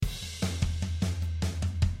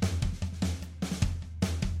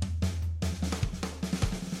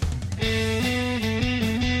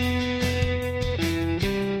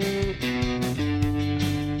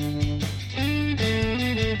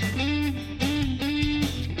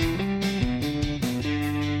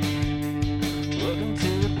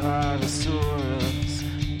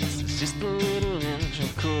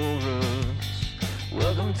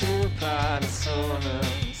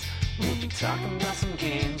talking about some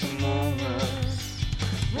games and more.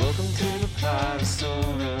 Welcome to the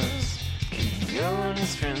Podosaurus. Kyo and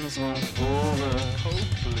his friends won't bore us.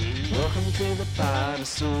 Hopefully. Welcome to the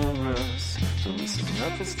Podosaurus. So listen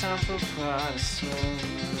up, it's time for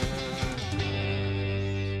Podosaurus.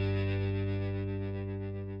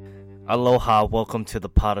 Aloha, welcome to the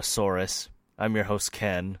Podosaurus. I'm your host,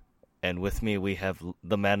 Ken, and with me we have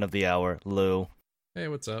the man of the hour, Lou. Hey,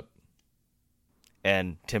 what's up?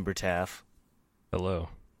 And Timber Taff. Hello.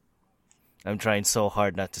 I'm trying so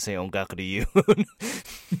hard not to say Ongaku to you.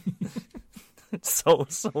 so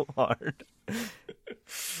hard.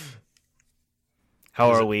 How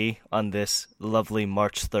are we on this lovely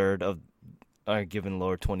March 3rd of our given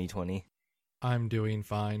Lord 2020? I'm doing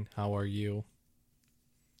fine. How are you?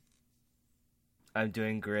 I'm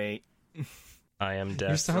doing great. I am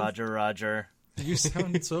deaf. Roger. You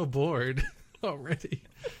sound so bored already.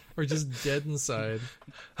 Or just dead inside.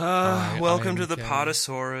 Welcome to the Ken.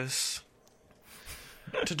 Podosaurus.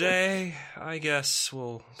 Today, I guess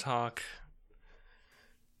we'll talk.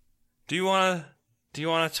 Do you wanna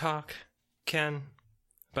talk, Ken,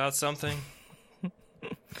 about something?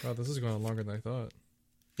 Wow, this is going on longer than I thought.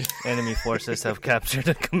 Enemy forces have captured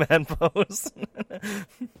a command post.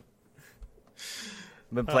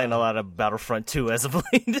 Been playing a lot of Battlefront 2 as of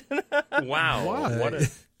late. Wow. Why?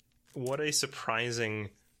 What a surprising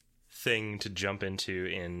thing to jump into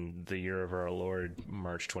in the year of our Lord,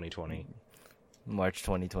 March 2020. March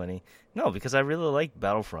 2020. No, because I really like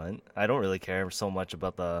Battlefront. I don't really care so much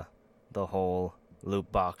about the whole loot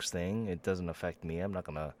box thing. It doesn't affect me. I'm not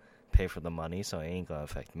going to pay for the money, so it ain't going to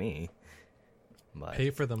affect me. But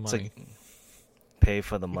Pay for the money. Pay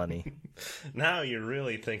for the money. Now you're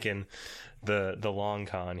really thinking the long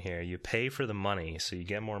con here. You pay for the money, so you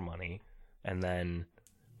get more money, and then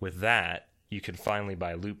with that, you can finally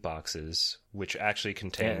buy loot boxes, which actually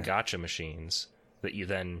contain gacha machines that you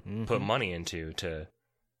then put money into to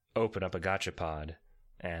open up a gacha pod,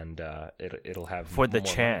 and it'll have For the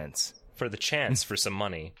more chance. money. For the chance for some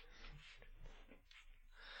money.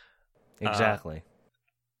 Exactly.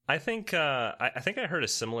 I think I heard a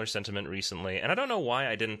similar sentiment recently, and I don't know why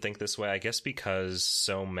I didn't think this way. I guess because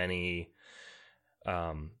so many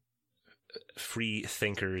free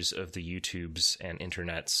thinkers of the YouTubes and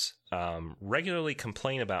internets regularly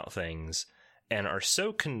complain about things and are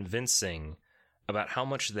so convincing about how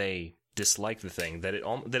much they dislike the thing that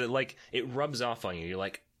it rubs off on you. You're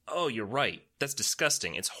like, oh, you're right. That's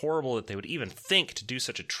disgusting. It's horrible that they would even think to do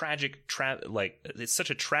such a tragic it's such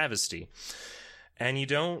a travesty. And you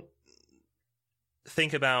don't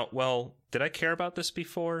think about, well, did I care about this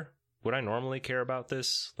before? Would I normally care about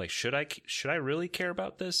this? Like, should I really care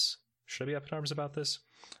about this? Should I be up in arms about this?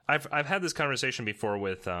 I've had this conversation before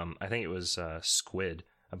with I think it was Squid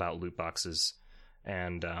about loot boxes,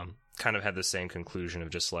 and kind of had the same conclusion of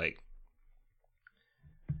just like,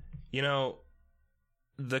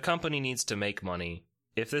 the company needs to make money.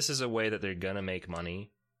 If this is a way that they're gonna make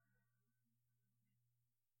money,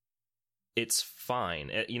 it's fine.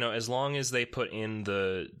 As long as they put in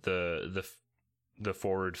the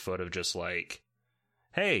forward foot of just like,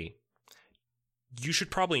 hey, you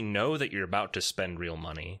should probably know that you're about to spend real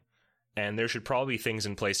money, and there should probably be things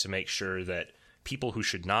in place to make sure that people who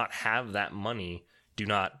should not have that money do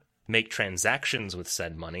not make transactions with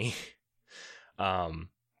said money.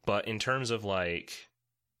 But in terms of like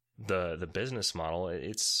the business model,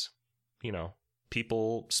 it's,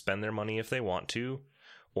 people spend their money if they want to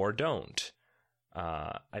or don't.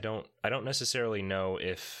 I don't necessarily know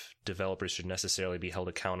if developers should necessarily be held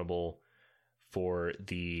accountable for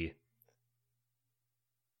the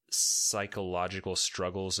psychological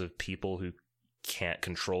struggles of people who can't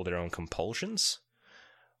control their own compulsions.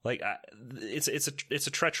 Like, it's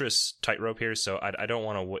a treacherous tightrope here, so I don't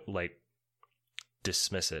want to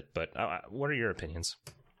dismiss it. But what are your opinions?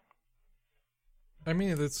 I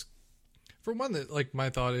mean, that's for one that like my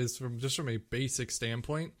thought is from a basic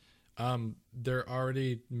standpoint. They're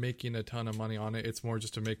already making a ton of money on it. It's more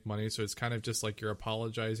just to make money, so it's kind of just like you're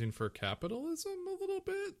apologizing for capitalism a little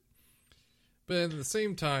bit. But at the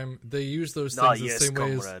same time, they use those things the same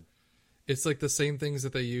way as it's like the same things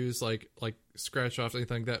that they use, like scratch off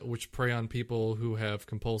anything like that, which prey on people who have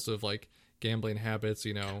compulsive like gambling habits,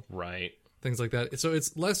 Right. Things like that. So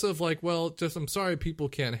it's less of like, well, just I'm sorry people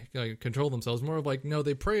can't control themselves. More of like, no,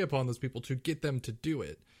 they prey upon those people to get them to do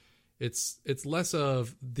it. It's less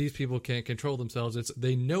of these people can't control themselves. It's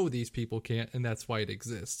they know these people can't, and that's why it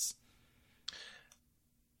exists.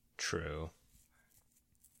 True.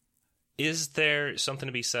 Is there something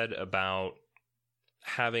to be said about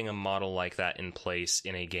having a model like that in place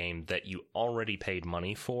in a game that you already paid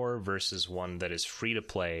money for versus one that is free to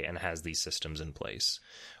play and has these systems in place?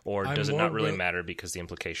 Or does it not really matter because the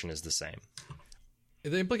implication is the same?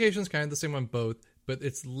 The implication is kind of the same on both, but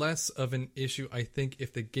it's less of an issue, I think,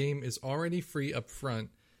 if the game is already free up front.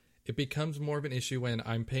 It becomes more of an issue when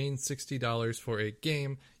I'm paying $60 for a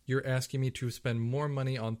game. You're asking me to spend more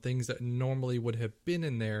money on things that normally would have been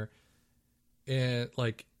in there. And,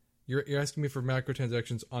 like, you're asking me for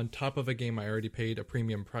microtransactions on top of a game I already paid a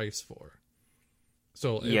premium price for.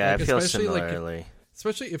 So, yeah, like, I feel similarly.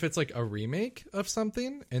 Especially if it's like a remake of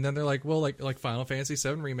something, and then they're like, well, like Final Fantasy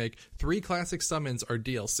VII Remake, 3 classic summons are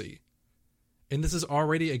DLC. And this is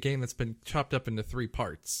already a game that's been chopped up into 3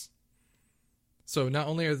 parts. So not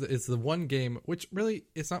only is the one game, which really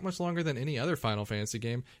it's not much longer than any other Final Fantasy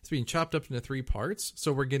game, it's being chopped up into 3 parts.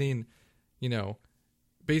 So we're getting,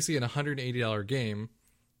 basically an $180 game,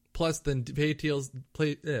 plus then paid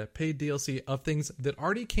DLC of things that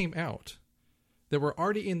already came out, that were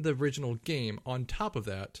already in the original game on top of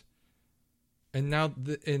that. And now,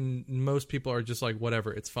 and most people are just like,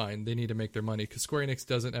 whatever, it's fine. They need to make their money because Square Enix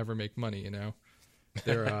doesn't ever make money,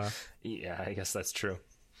 They're yeah, I guess that's true.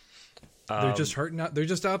 They're just hurting out. They're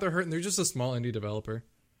just out there hurting. They're just a small indie developer.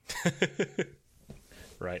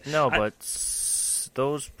 Right. No, but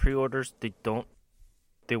those pre-orders,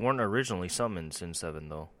 they weren't originally summons in 7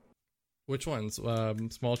 though. Which ones?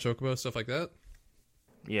 Small Chocobo, stuff like that?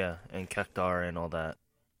 Yeah, and Cactar and all that.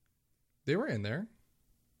 They were in there.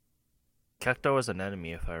 Cactar was an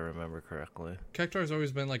enemy, if I remember correctly. Cactar's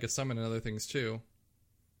always been like a summon and other things too.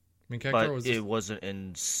 I mean, Cactar But was. it wasn't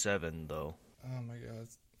in 7 though. Oh my god.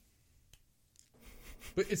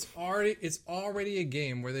 But it's already a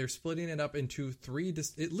game where they're splitting it up into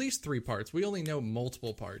at least 3 parts. We only know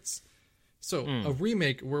multiple parts. So a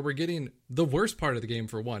remake where we're getting the worst part of the game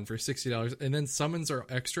for $60, and then summons are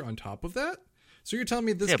extra on top of that. So you're telling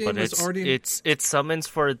me this game was already... It's summons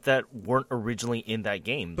for that weren't originally in that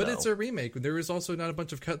game, But though. it's a remake. There is also not a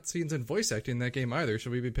bunch of cutscenes and voice acting in that game either.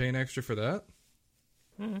 Should we be paying extra for that?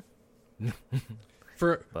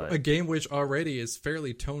 For a game which already is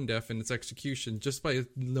fairly tone-deaf in its execution, just by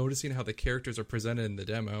noticing how the characters are presented in the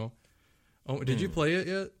demo. Oh, did you play it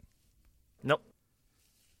yet? Nope.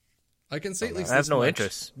 I can say at least I have this no much.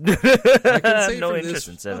 interest. I can say no from interest this,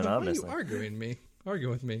 in 7, why honestly. are you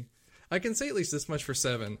arguing with me? I can say at least this much for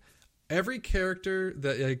 7. Every character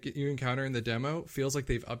that you encounter in the demo feels like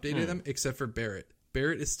they've updated them, except for Barrett.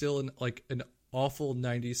 Barrett is still an awful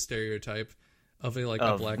 90s stereotype of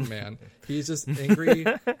a black man. He's just angry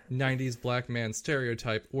 90s black man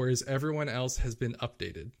stereotype, whereas everyone else has been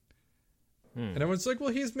updated. And everyone's like, well,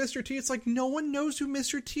 he's Mr. T. It's like, no one knows who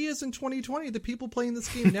Mr. T is in 2020. The people playing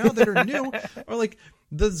this game now that are new are like,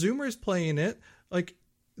 the Zoomers playing it, like,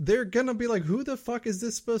 they're gonna be like, who the fuck is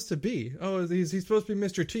this supposed to be? Oh, he's supposed to be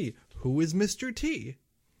Mr. T. Who is Mr. T?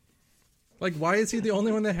 Like, why is he the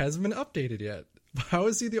only one that hasn't been updated yet? How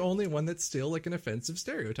is he the only one that's still like an offensive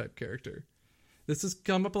stereotype character? This has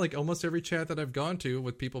come up like almost every chat that I've gone to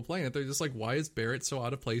with people playing it. They're just like, why is Barrett so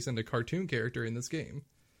out of place and a cartoon character in this game?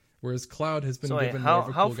 Whereas Cloud has been given more of a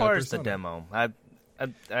cool how guy far is the persona. demo?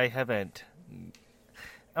 I haven't.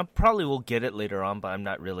 I probably will get it later on, but I'm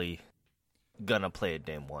not really gonna play it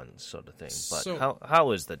day one, sort of thing. But So-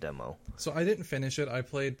 how is the demo? So I didn't finish it. I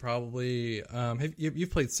played probably...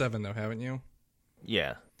 you've played 7 though, haven't you?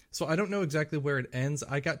 Yeah. So I don't know exactly where it ends.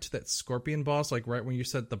 I got to that scorpion boss, like right when you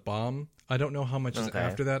set the bomb. I don't know how much is Okay.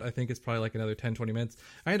 after that. I think it's probably like another 10, 20 minutes.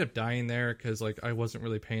 I ended up dying there because like I wasn't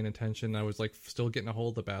really paying attention. I was like still getting a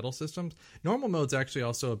hold of the battle systems. Normal mode's actually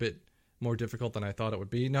also a bit more difficult than I thought it would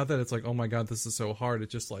be. Not that it's like, oh my god, this is so hard.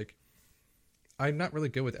 It's just like, I'm not really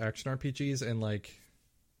good with action RPGs and like,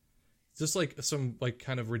 just like some like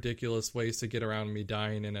kind of ridiculous ways to get around me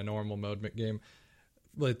dying in a normal mode game.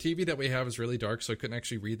 The TV that we have is really dark, so I couldn't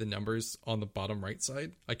actually read the numbers on the bottom right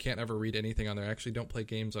side. I can't ever read anything on there. I actually don't play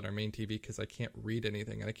games on our main TV because I can't read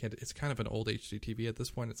anything, and I can't. It's kind of an old HD TV at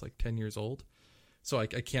this point. It's like 10 years old, so I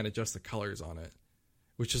can't adjust the colors on it,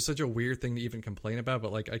 which is such a weird thing to even complain about.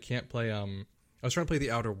 But like, I can't play. I was trying to play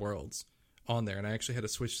The Outer Worlds on there, and I actually had to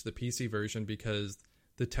switch to the PC version because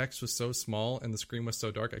the text was so small and the screen was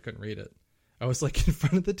so dark I couldn't read it. I was like in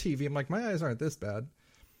front of the TV. I'm like, my eyes aren't this bad.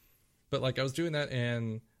 But like I was doing that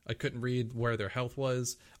and I couldn't read where their health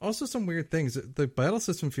was. Also some weird things. The battle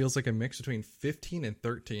system feels like a mix between 15 and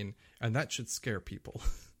 13, and that should scare people.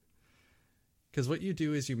 Because what you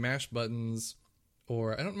do is you mash buttons,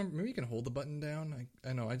 or I don't remember, maybe you can hold the button down.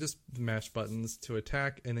 I know, I just mash buttons to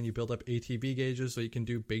attack, and then you build up ATB gauges so you can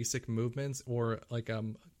do basic movements or like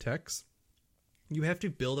techs. You have to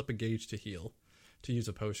build up a gauge to heal, to use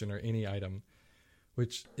a potion or any item.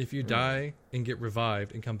 which if you die and get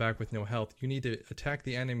revived and come back with no health, you need to attack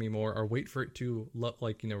the enemy more or wait for it to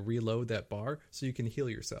reload that bar so you can heal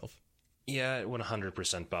yourself. Yeah, it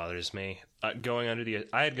 100% bothers me. I had gone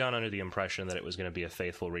under the impression that it was going to be a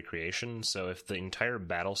faithful recreation, so if the entire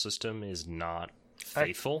battle system is not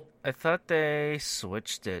faithful... I thought they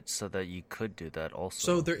switched it so that you could do that also.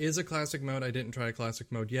 So there is a classic mode. I didn't try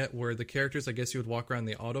classic mode yet, where the characters, I guess you would walk around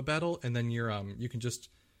the auto battle, and then you can just,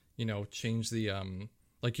 change the,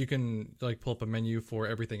 you can, pull up a menu for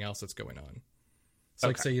everything else that's going on.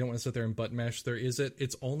 So, say you don't want to sit there and button mash,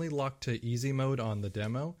 it's only locked to easy mode on the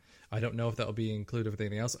demo. I don't know if that will be included with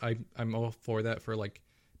anything else. I'm all for that for,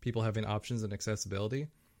 people having options and accessibility.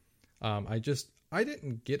 I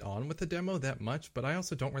didn't get on with the demo that much, but I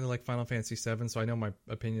also don't really like Final Fantasy VII, so I know my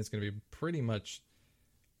opinion is going to be pretty much,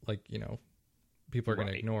 people are going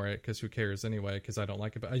to ignore it, because who cares anyway, because I don't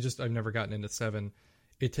like it. But I've never gotten into 7.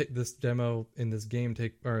 This demo in this game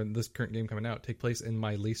this current game coming out take place in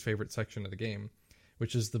my least favorite section of the game,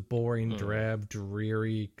 which is the boring, drab,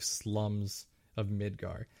 dreary slums of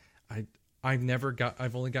Midgar. I've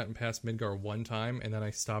only gotten past Midgar one time, and then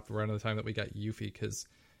I stopped around the time that we got Yuffie, because,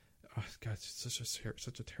 oh god, it's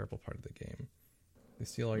such a terrible part of the game. They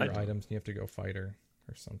steal all your items, and you have to go fight her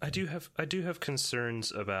or something. I do have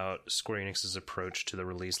concerns about Square Enix's approach to the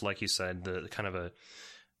release. Like you said, the kind of a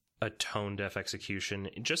tone-deaf execution.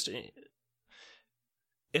 Just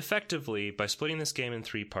effectively, by splitting this game in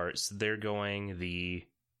 3 parts, they're going the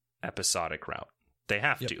episodic route. They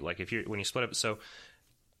have to. When you split up, so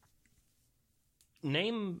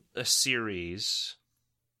name a series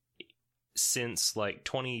since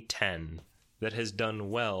 2010 that has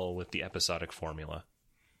done well with the episodic formula.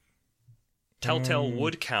 Telltale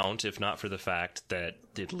would count if not for the fact that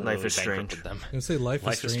it literally bankrupted them. I was going to say Life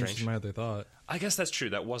is Strange is my other thought. I guess that's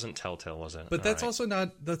true. That wasn't Telltale, was it? But that's also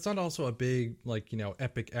not also a big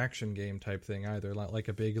epic action game type thing either. Like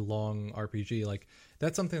a big long RPG.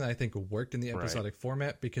 That's something that I think worked in the episodic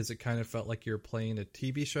format, because it kind of felt like you're playing a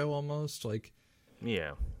TV show almost.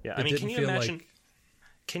 Yeah. I mean,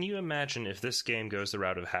 can you imagine if this game goes the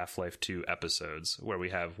route of Half-Life 2 episodes, where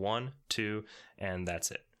we have 1, 2, and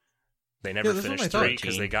that's it? They never finished 3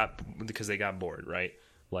 because they got bored, right?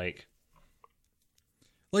 What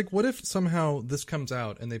if somehow this comes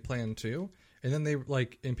out and they plan 2, and then they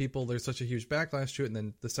there's such a huge backlash to it, and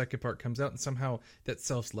then the second part comes out and somehow that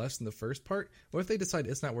sells less than the first part? What if they decide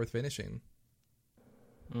it's not worth finishing?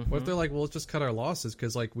 What if they're well, let's just cut our losses,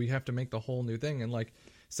 because we have to make the whole new thing, and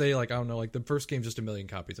say I don't know, the first game's just 1 million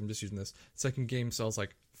copies. I'm just using this. Second game sells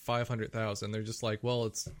 500,000. They're just well,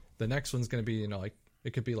 it's the next one's going to be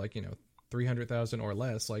it could be 300,000 or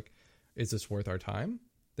less. Is this worth our time?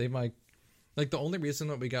 They might the only reason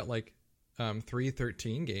that we got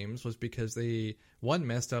 313 games was because they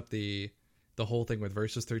messed up the whole thing with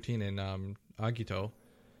Versus 13 and Agito,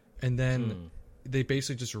 and then they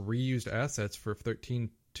basically just reused assets for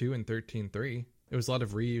 13.2 and 13.3. It was a lot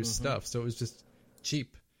of reused stuff, so it was just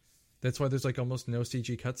cheap. That's why there's almost no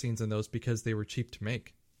CG cutscenes in those, because they were cheap to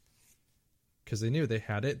make. Because they knew they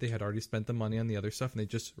had already spent the money on the other stuff, and they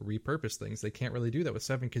just repurposed things. They can't really do that with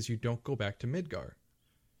 7, because you don't go back to Midgar.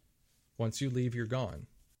 Once you leave, you're gone.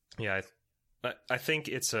 Yeah, I think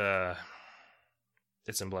it's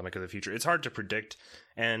emblematic of the future. It's hard to predict,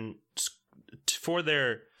 and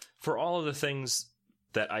for all of the things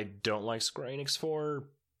that I don't like Square Enix for,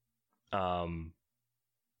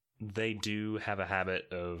 they do have a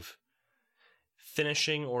habit of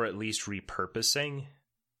finishing or at least repurposing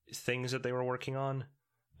things that they were working on.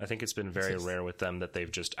 I think it's been very rare with them that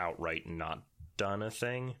they've just outright not done a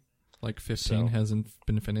thing. 15 hasn't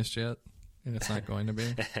been finished yet, and it's not going to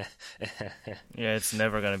be. Yeah, it's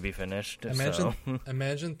never going to be finished.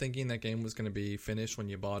 Imagine thinking that game was going to be finished when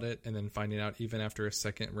you bought it, and then finding out even after a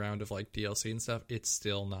second round of DLC and stuff, it's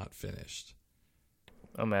still not finished.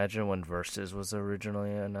 Imagine when Versus was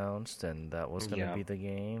originally announced, and that was going to be the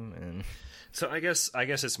game. And so I guess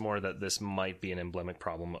it's more that this might be an emblematic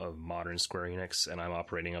problem of modern Square Enix, and I'm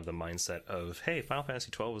operating of the mindset of, hey, Final Fantasy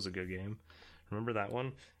 12 was a good game. Remember that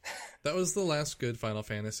one? That was the last good Final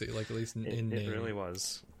Fantasy, at least in name. It really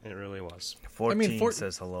was. It really was. 14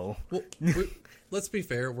 says hello. Well, let's be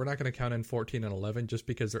fair. We're not going to count in 14 and 11 just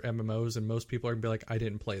because they're MMOs, and most people are going to be like, I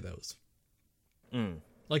didn't play those. If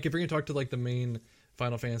you're going to talk to the main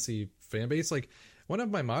Final Fantasy fan base, one of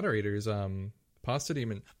my moderators, Pasta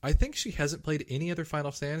Demon, I think she hasn't played any other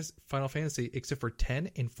Final Fantasy except for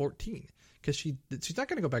 10 and 14, because she's not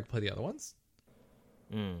going to go back and play the other ones.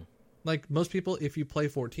 Most people, if you play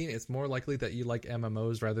 14, it's more likely that you like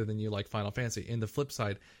MMOs rather than you like Final Fantasy. And the flip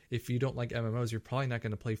side, if you don't like MMOs, you're probably not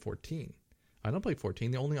going to play 14. I don't play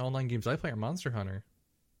 14. The only online games I play are Monster Hunter.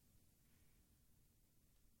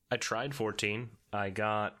 I tried 14. I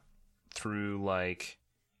got through like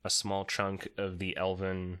a small chunk of the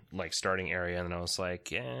Elven like starting area, and then I was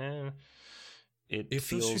like, yeah, it If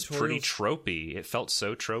those feels pretty tutorials- tropey. It felt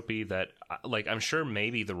so tropey that like I'm sure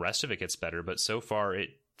maybe the rest of it gets better, but so far it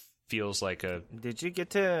feels like a Did you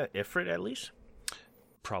get to Ifrit at least?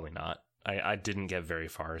 probably not. I didn't get very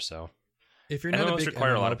far, so If you're And not a those big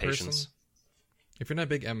require a MMO lot of person, patience. if you're not a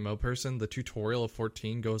big MMO person, the tutorial of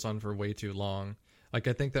 14 goes on for way too long. Like,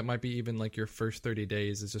 I think that might be even like your first 30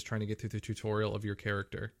 days is just trying to get through the tutorial of your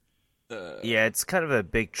character. Yeah, it's kind of a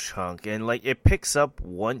big chunk, and like it picks up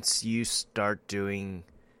once you start doing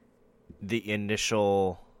the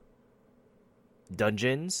initial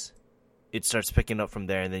dungeons. It starts picking up from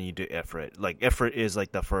there, and then you do Ifrit. Like Ifrit is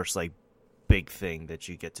like the first like big thing that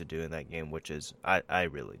you get to do in that game, which is I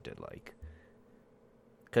really did like.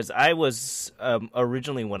 Because I was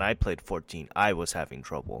originally when I played 14, I was having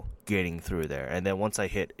trouble getting through there, and then once I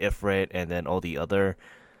hit Ifrit and then all the other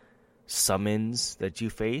summons that you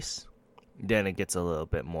face, then it gets a little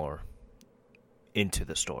bit more into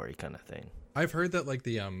the story kind of thing. I've heard that like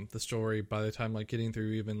the story by the time like getting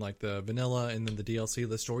through even like the vanilla and then the DLC,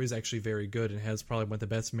 the story is actually very good and has probably one of the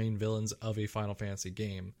best main villains of a Final Fantasy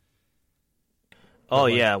game. Oh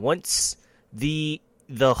like- yeah, once the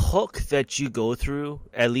hook that you go through,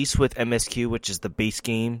 at least with MSQ, which is the base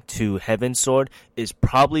game, to Heaven's Sword, is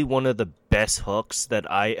probably one of the best hooks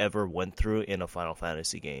that I ever went through in a Final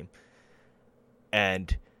Fantasy game.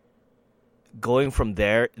 And going from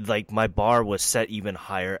there, like my bar was set even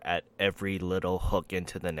higher at every little hook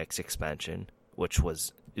into the next expansion,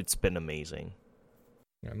 it's been amazing.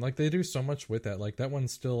 Yeah, and like they do so much with that. Like that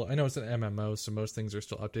one's still, I know it's an MMO, so most things are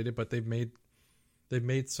still updated, but they've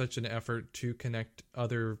made such an effort to connect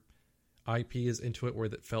other IPs into it where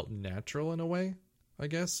that felt natural in a way, I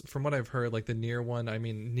guess. From what I've heard, like the Nier one, I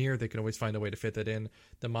mean, Nier, they can always find a way to fit that in.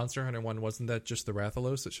 The Monster Hunter one, wasn't that just the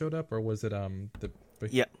Rathalos that showed up, or was it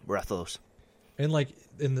Yeah, Rathalos. And like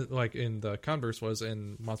in the converse was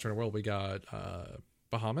in Monster Hunter World, we got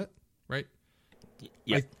Bahamut, right?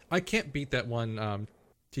 Yeah. I can't beat that one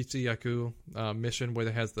Tsuyaku mission where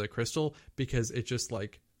it has the crystal because it just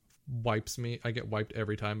like wipes me. I get wiped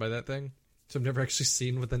every time by that thing. So I've never actually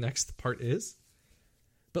seen what the next part is.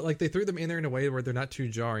 But like they threw them in there in a way where they're not too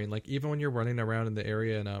jarring. Like even when you're running around in the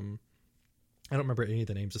area and I don't remember any of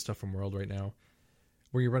the names of stuff from World right now.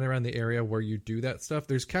 Where you run around the area where you do that stuff,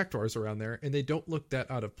 there's cactuars around there, and they don't look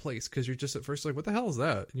that out of place because you're just at first like, what the hell is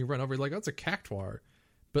that? And you run over, you're like, oh, it's a cactuar.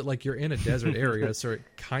 But like you're in a desert area, so it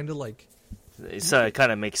kind of like... So it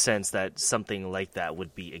kind of makes sense that something like that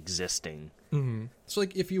would be existing. Mm-hmm. So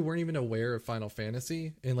like if you weren't even aware of Final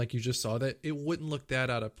Fantasy and like you just saw that, it wouldn't look that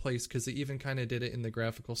out of place because they even kind of did it in the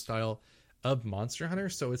graphical style of Monster Hunter.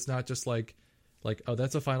 So it's not just like, oh,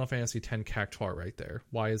 that's a Final Fantasy X cactuar right there.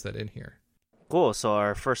 Why is that in here? Cool. So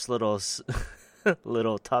our first little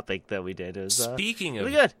topic that we did is Speaking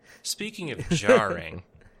really good. Speaking of jarring,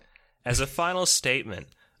 as a final statement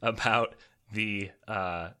about the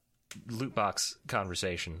loot box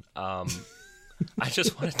conversation, I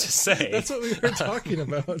just wanted to say That's what we were talking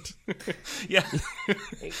about. yeah,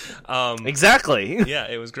 Exactly. yeah,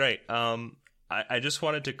 it was great. I just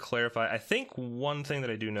wanted to clarify. I think one thing that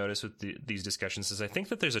I do notice with these discussions is I think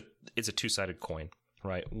that it's a two-sided coin,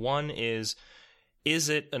 right? One is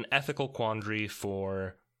it an ethical quandary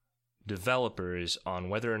for developers on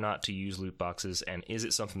whether or not to use loot boxes, and is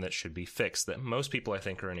it something that should be fixed that most people I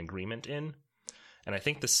think are in agreement in? And I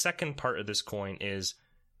think the second part of this coin is,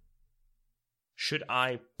 should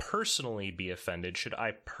I personally be offended? Should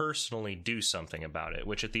I personally do something about it?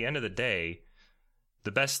 Which at the end of the day,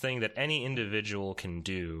 the best thing that any individual can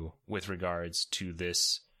do with regards to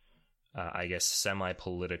this, I guess,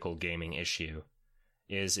 semi-political gaming issue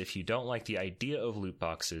is if you don't like the idea of loot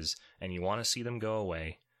boxes and you want to see them go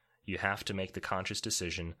away, you have to make the conscious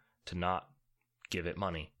decision to not give it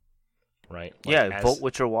money, right? Vote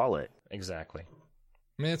with your wallet. Exactly.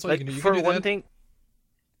 I mean, that's all Like you can do. You for can do one that. thing,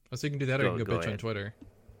 So you can do that, or you can go bitch on ahead. Twitter.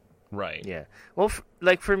 Right. Yeah. Well,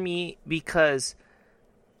 for me, because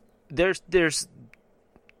there's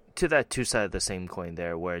to that two sides of the same coin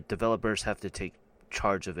there, where developers have to take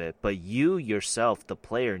charge of it, but you yourself, the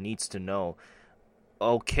player, needs to know,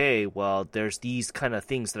 okay, well, there's these kind of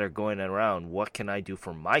things that are going around. What can I do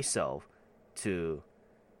for myself to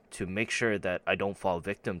make sure that I don't fall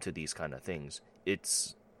victim to these kind of things?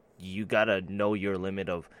 You gotta know your limit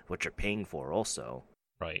of what you're paying for also.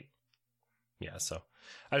 Right. Yeah, so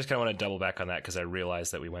I just kind of want to double back on that because I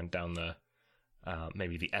realized that we went down the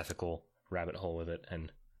maybe the ethical rabbit hole with it,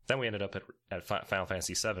 and Then we ended up at Final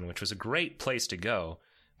Fantasy VII, which was a great place to go.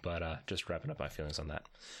 But just wrapping up my feelings on that.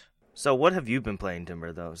 So what have you been playing,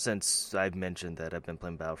 Timber, though? Since I've mentioned that I've been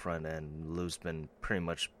playing Battlefront and Lou's been pretty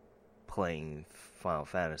much playing Final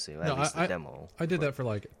Fantasy, at least the demo. I did that for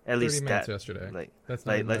like at 30 least minutes yesterday. Like, That's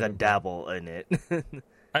like a dabble in it.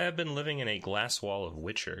 I have been living in a glass wall of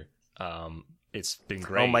Witcher. It's been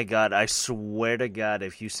great. Oh my god, I swear to God,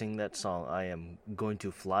 if you sing that song, I am going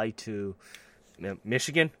to fly to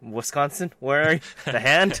Michigan, Wisconsin, where are you? The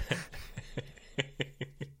Hand?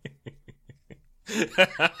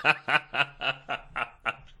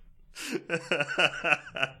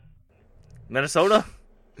 Minnesota?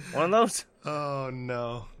 One of those? Oh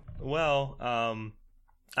no. Well,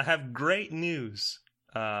 I have great news.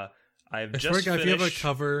 I've just if you have a finished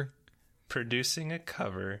cover, producing a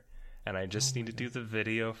cover, and I just need to do the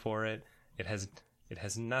video for it. It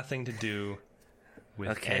has nothing to do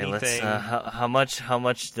with anything. Let's. How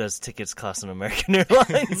much does tickets cost on American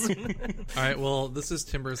Airlines? all right. Well, this is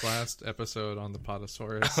Timber's last episode on the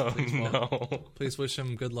Potosaurus. Please wish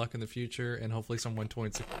him good luck in the future, and hopefully someone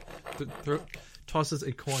tosses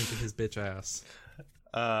a coin to his bitch ass.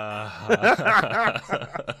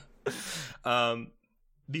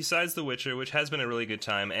 Besides The Witcher, which has been a really good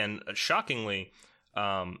time, and shockingly,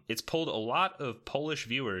 it's pulled a lot of Polish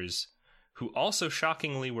viewers who also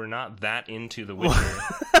shockingly were not that into The Witcher.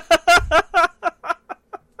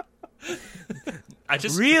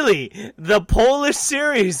 Really? The Polish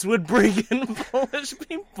series would bring in Polish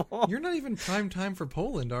people? You're not even prime time for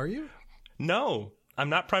Poland, are you? No, I'm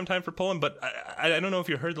not prime time for Poland, but I don't know if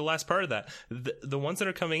you heard the last part of that. The ones that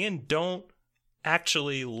are coming in don't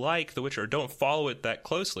actually like The Witcher, or don't follow it that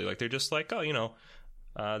closely. Like, they're just like, oh,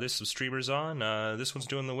 there's some streamers on. This one's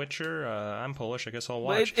doing The Witcher. I'm Polish. I guess I'll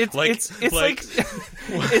watch. It's like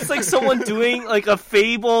it's like someone doing like a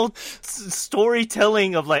Fable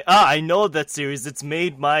storytelling of like, I know that series. It's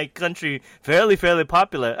made my country fairly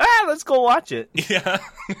popular. Let's go watch it. Yeah.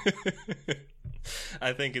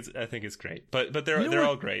 I think it's great. But they're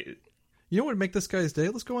all great. You know what would make this guy's day?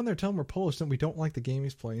 Let's go in there, tell him we're Polish, and we don't like the game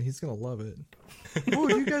he's playing. He's gonna love it. Oh,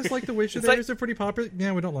 you guys like The Witcher? Is it pretty popular?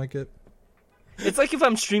 Yeah, we don't like it. It's like if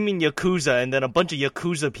I'm streaming Yakuza and then a bunch of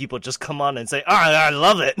Yakuza people just come on and say, I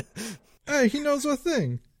love it. Hey, he knows a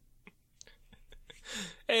thing.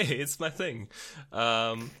 Hey, it's my thing.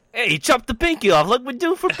 Hey, chop the pinky off like we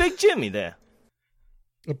do for Big Jimmy there.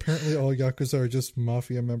 Apparently all Yakuza are just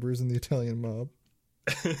mafia members in the Italian mob.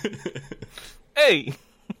 Hey.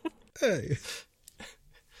 Hey.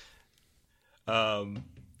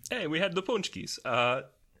 Hey, we had the Punchkis.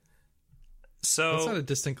 So that's not a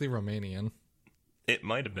distinctly Romanian. It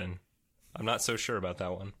might have been. I'm not so sure about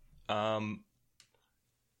that one.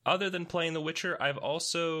 Other than playing The Witcher, I've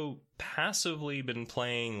also passively been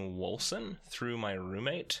playing Wolcen through my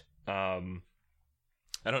roommate. I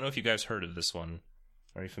don't know if you guys heard of this one.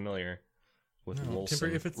 Are you familiar with Wolcen?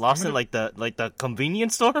 Timber, if it's Lawson, like the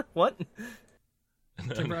convenience store? What?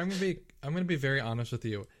 Timber, I'm gonna be very honest with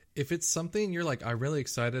you. If it's something you're like, I'm really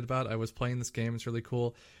excited about, I was playing this game, it's really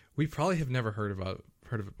cool, we probably have never heard of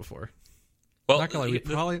it before. Well, not gonna lie, we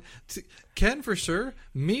probably Ken for sure.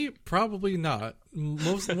 Me probably not.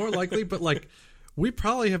 More likely, but like we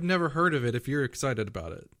probably have never heard of it. If you're excited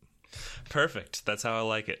about it, perfect. That's how I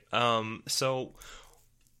like it. So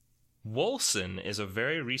Wolcen is a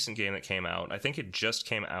very recent game that came out. I think it just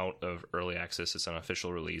came out of early access. It's an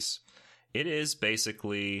official release. It is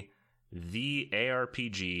basically the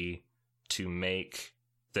ARPG to make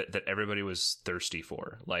that everybody was thirsty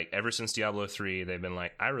for. Like, ever since Diablo 3, they've been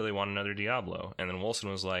like, I really want another Diablo. And then Wolcen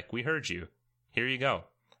was like, we heard you. Here you go.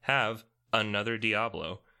 Have another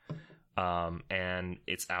Diablo. And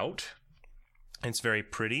it's out. It's very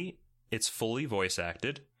pretty. It's fully voice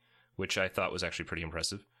acted, which I thought was actually pretty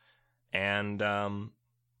impressive. And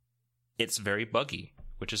it's very buggy,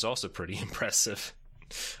 which is also pretty impressive.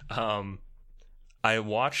 I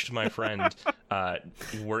watched my friend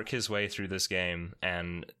work his way through this game,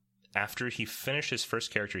 and after he finished his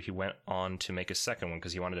first character, he went on to make a second one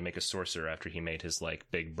because he wanted to make a sorcerer after he made his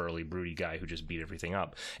like big burly broody guy who just beat everything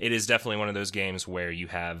up. It is definitely one of those games where you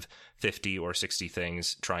have 50 or 60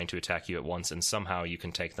 things trying to attack you at once, and somehow you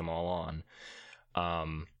can take them all on.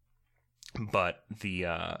 But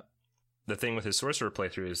the thing with his sorcerer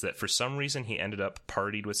playthrough is that for some reason he ended up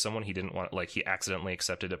partied with someone he didn't want. Like, he accidentally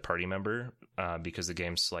accepted a party member because the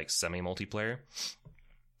game's like semi-multiplayer,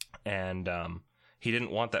 and he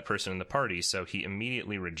didn't want that person in the party, so he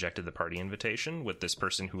immediately rejected the party invitation with this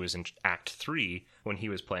person who was in Act 3 when he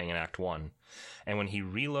was playing in Act 1. And when he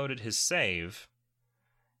reloaded his save,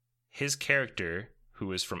 his character, who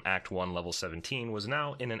was from Act 1, level 17, was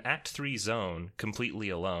now in an Act 3 zone, completely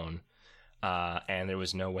alone, and there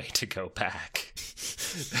was no way to go back.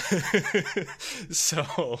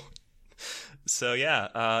 So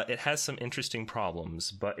yeah, it has some interesting problems,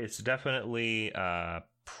 but it's definitely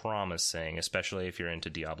promising, especially if you're into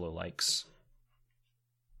Diablo likes.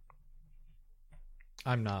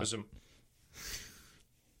 I'm not.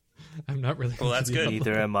 I'm not really. Well, that's good.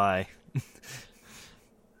 Neither am I.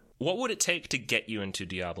 What would it take to get you into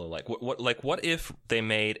Diablo? What if they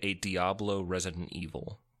made a Diablo Resident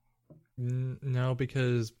Evil? No,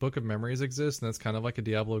 because Book of Memories exists, and that's kind of like a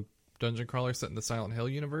Diablo dungeon crawler set in the Silent Hill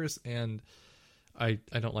universe, and I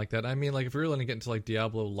don't like that. I mean, like, if we're going to get into like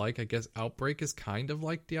Diablo-like, I guess Outbreak is kind of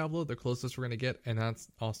like Diablo, the closest we're going to get, and that's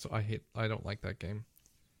also I don't like that game.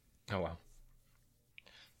 Oh wow.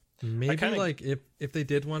 Maybe like if they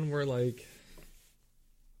did one where like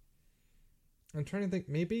I'm trying to think,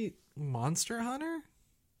 maybe Monster Hunter?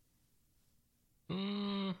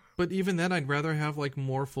 But even then, I'd rather have like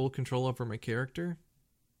more full control over my character.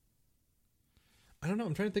 I don't know.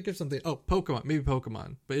 I'm trying to think of something. Oh, Pokemon. Maybe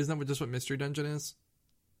Pokemon. But isn't that just what Mystery Dungeon is?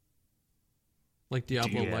 Like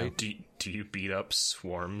Diablo Light. Do you beat up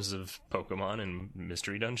swarms of Pokemon in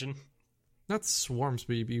Mystery Dungeon? Not swarms,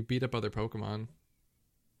 but you beat up other Pokemon.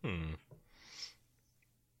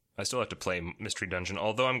 I still have to play Mystery Dungeon,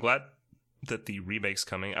 although I'm glad that the remake's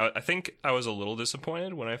coming. I think I was a little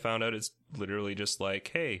disappointed when I found out it's literally just like,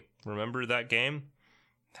 hey, remember that game?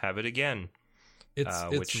 Have it again.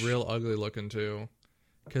 It's real ugly looking too,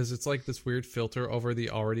 because it's like this weird filter over the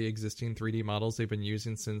already existing 3D models they've been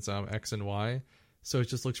using since X and Y, so it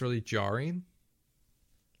just looks really jarring.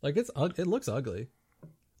 Like it looks ugly.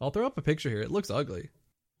 I'll throw up a picture here. It looks ugly.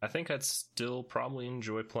 I think I'd still probably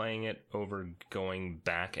enjoy playing it over going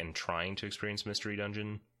back and trying to experience Mystery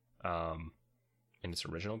Dungeon in its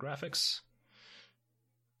original graphics.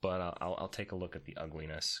 But I'll take a look at the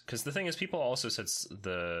ugliness. Because the thing is, people also said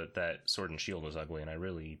that Sword and Shield was ugly, and I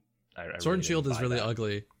Sword and Shield is really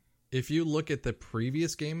ugly. If you look at the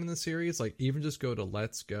previous game in the series, like even just go to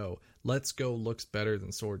Let's Go. Let's Go looks better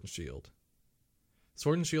than Sword and Shield.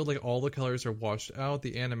 Sword and Shield, like all the colors are washed out,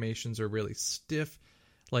 the animations are really stiff.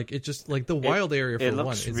 Like it just like the wild area for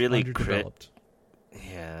one is really underdeveloped.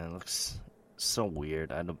 Yeah, it looks so weird.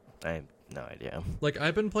 I have no idea. Like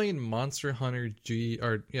I've been playing Monster Hunter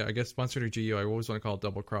I guess Monster Hunter GU. I always want to call it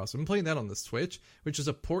Double Cross. I've been playing that on the Switch, which is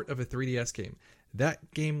a port of a 3DS game.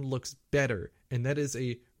 That game looks better, and that is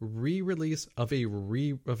a re-release of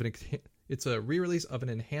it's a re-release of an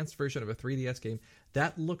enhanced version of a 3DS game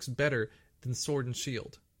that looks better than Sword and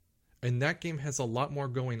Shield, and that game has a lot more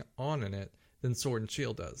going on in it than Sword and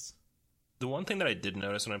Shield does. The one thing that I did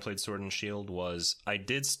notice when I played Sword and Shield was I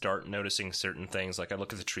did start noticing certain things. Like I'd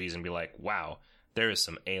look at the trees and be like, wow, there is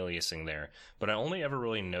some aliasing there. But I only ever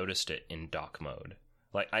really noticed it in dock mode.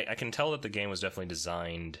 Like I can tell that the game was definitely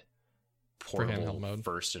designed portable for handheld mode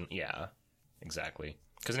first. And yeah, exactly.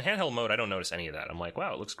 Because in handheld mode, I don't notice any of that. I'm like,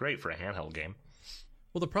 wow, it looks great for a handheld game.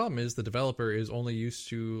 Well, the problem is the developer is only used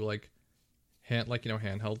to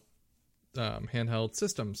handheld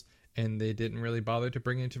systems. And they didn't really bother to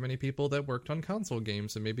bring in too many people that worked on console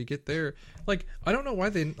games and maybe get there. Like, I don't know why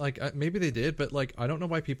they, like, maybe they did, but, like, I don't know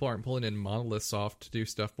why people aren't pulling in Monolith Soft to do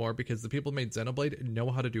stuff more, because the people who made Xenoblade know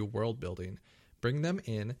how to do world building. Bring them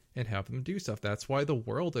in and have them do stuff. That's why the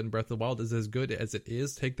world in Breath of the Wild is as good as it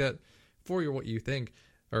is. Take that for what you think,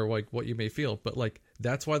 or, like, what you may feel. But, like,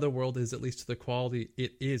 that's why the world is at least to the quality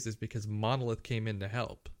it is because Monolith came in to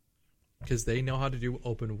help. Because they know how to do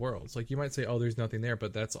open worlds. Like, you might say, oh, there's nothing there,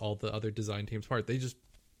 but that's all the other design team's part. They just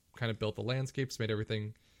kind of built the landscapes, made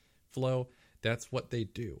everything flow. That's what they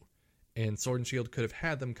do. And Sword and Shield could have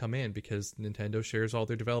had them come in because Nintendo shares all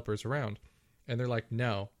their developers around. And they're like,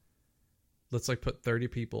 no, let's, like, put 30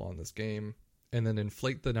 people on this game and then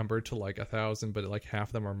inflate the number to, like, 1,000, but, like, half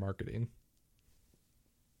of them are marketing.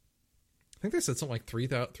 I think they said something like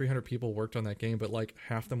 300 people worked on that game, but like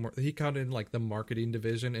half them were, he counted in like the marketing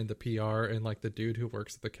division and the PR and like the dude who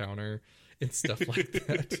works at the counter and stuff like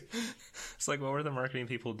that. It's like, what were the marketing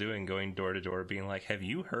people doing, going door to door being like, have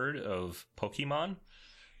you heard of Pokemon?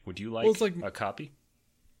 Would you like, a copy?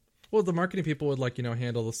 Well, the marketing people would like,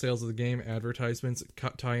 handle the sales of the game, advertisements,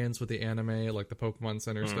 tie-ins with the anime, like the Pokemon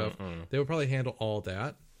Center stuff. They would probably handle all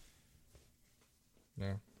that.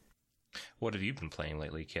 Yeah. What have you been playing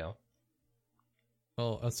lately, Kale?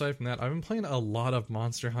 Well, aside from that, I've been playing a lot of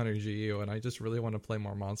Monster Hunter GU, and I just really want to play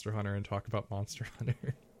more Monster Hunter and talk about Monster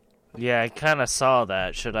Hunter. Yeah, I kind of saw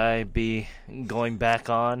that. Should I be going back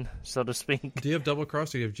on, so to speak? Do you have Double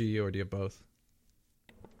Cross, or do you have GU, or do you have both?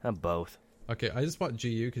 I have both. Okay, I just bought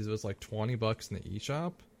GU because it was like $20 in the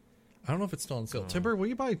eShop. I don't know if it's still on sale. Timber, will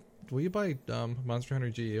you buy Monster Hunter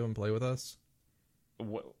GU and play with us?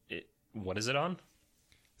 What is it on?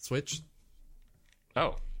 Switch.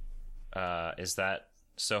 Oh, is that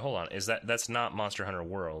so? Hold on, that's not Monster Hunter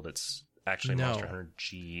World? It's actually No. Monster Hunter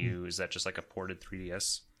GU. Is that just like a ported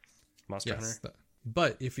 3DS Monster Hunter?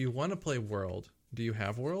 But if you want to play World, do you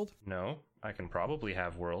have World? No, I can probably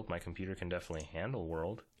have World. My computer can definitely handle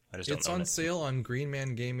World. I just It's don't own on it. sale on Green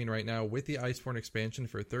Man Gaming right now with the Iceborne expansion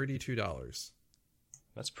for $32.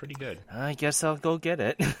 That's pretty good. I guess I'll go get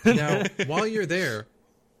it. Now, while you're there,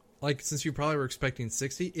 like since you probably were expecting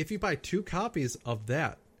 60, if you buy 2 copies of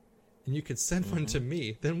that and you could send one to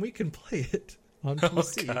me, then we can play it on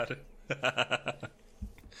PC. Oh God.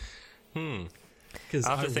 Because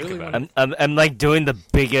I'll have I to think really about want I'm like doing the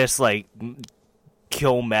biggest like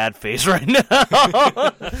kill mad face right now.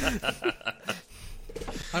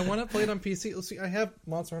 I want to play it on PC. Let's see, I have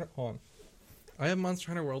Monster Hunter. Hold on. I have Monster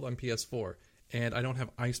Hunter World on PS4, and I don't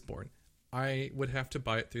have Iceborne. I would have to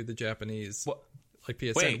buy it through the Japanese, like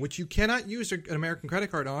PSN, Wait. which you cannot use an American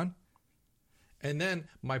credit card on. And then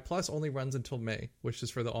my Plus only runs until May, which is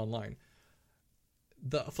for the online.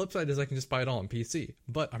 The flip side is I can just buy it all on PC,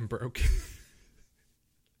 but I'm broke.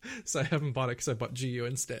 So I haven't bought it because I bought GU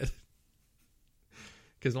instead.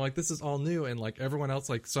 Because I'm like, this is all new, and like everyone else,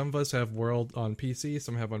 like some of us have World on PC,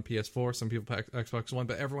 some have on PS4, some people have Xbox One,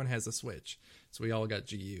 but everyone has a Switch, so we all got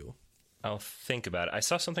GU. I'll think about it. I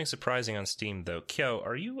saw something surprising on Steam though. Kyo,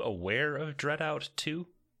 are you aware of Dreadout 2?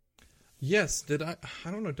 Yes, did I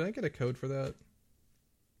don't know, did I get a code for that?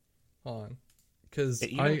 Hold on. Because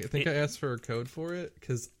You know, I think I asked for a code for it,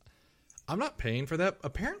 because I'm not paying for that.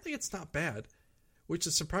 Apparently it's not bad, which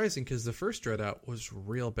is surprising, because the first Dreadout was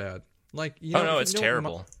real bad. Like, you know, Oh no, if it's you know what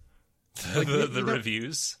terrible. Like, the you know-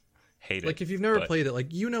 reviews hate it. Like, if you've never but- played it,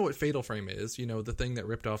 like, you know what Fatal Frame is. You know, the thing that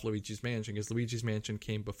ripped off Luigi's Mansion, because Luigi's Mansion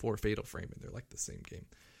came before Fatal Frame, and they're, like, the same game.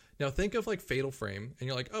 Now, think of, like, Fatal Frame, and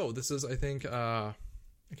you're like, oh, this is, I think, I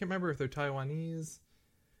can't remember if they're Taiwanese.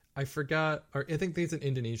 I forgot, or I think it's an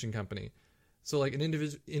Indonesian company. So, like, an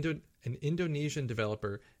Indonesian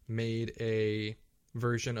developer made a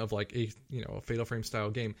version of, like, a Fatal Frame style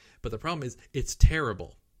game. But the problem is, it's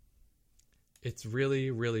terrible. It's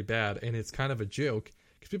really, really bad, and it's kind of a joke.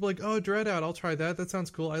 Because people are like, oh, Dreadout, I'll try that. That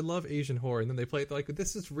sounds cool. I love Asian horror. And then they play it, they're like,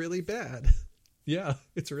 this is really bad. Yeah,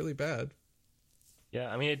 it's really bad.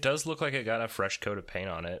 Yeah, I mean, it does look like it got a fresh coat of paint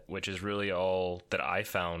on it, which is really all that I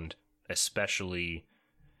found especially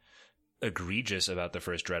egregious about the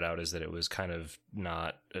first Dreadout, is that it was kind of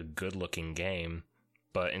not a good-looking game.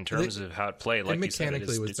 But in terms of how it played, like and you said,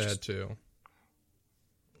 mechanically it's was bad, just, too.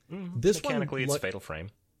 mechanically, it's Fatal Frame.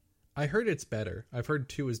 I heard it's better. I've heard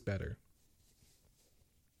 2 is better.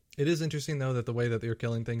 It is interesting, though, that the way that they're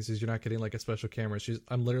killing things is you're not getting, like, a special camera.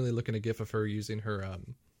 I'm literally looking at a GIF of her using her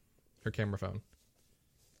camera phone.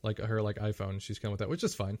 Like, her, like, iPhone. She's coming with that, which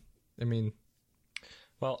is fine. I mean...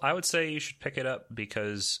 Well, I would say you should pick it up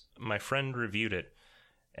because my friend reviewed it,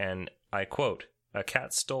 and I quote, "A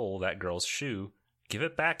cat stole that girl's shoe. Give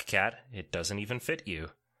it back, cat. It doesn't even fit you."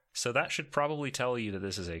 So that should probably tell you that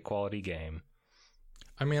this is a quality game.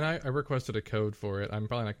 I mean, I requested a code for it. I'm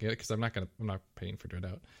probably not going to get it because I'm not paying for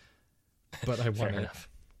Dreadout. But I want Fair it. enough.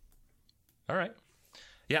 All right.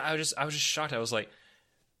 Yeah, I was just shocked. I was like,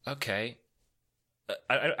 okay.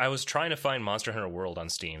 I was trying to find Monster Hunter World on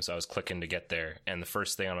Steam, so I was clicking to get there, and the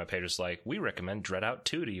first thing on my page was like, we recommend Dreadout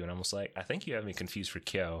 2 to you, and I was like, I think you have me confused for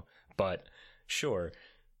Kyo, but sure.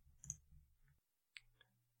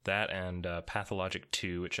 That and Pathologic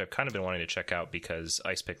 2, which I've kind of been wanting to check out because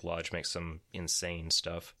Ice Pick Lodge makes some insane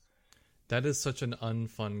stuff. That is such an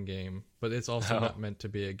unfun game, but it's also not meant to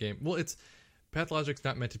be a game. Well, Pathologic's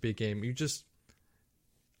not meant to be a game.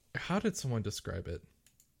 How did someone describe it?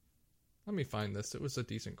 Let me find this. It was a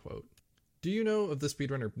decent quote. Do you know of the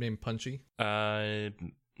speedrunner named Punchy?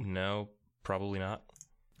 No, probably not.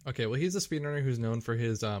 Okay, well, he's a speedrunner who's known for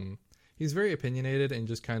his, he's very opinionated and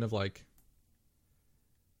just kind of like,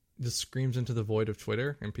 just screams into the void of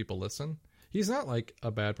Twitter and people listen. He's not like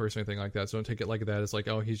a bad person or anything like that, so don't take it like that as like,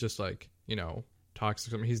 oh, he's just like, toxic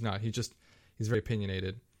or something. He's not. He's very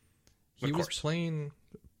opinionated. He was playing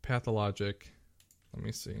Pathologic. Let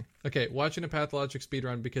me see. Okay, watching a Pathologic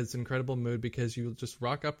speedrun because it's an incredible mood because you just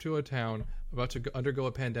rock up to a town about to undergo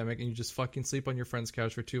a pandemic and you just fucking sleep on your friend's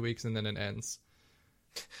couch for 2 weeks and then it ends.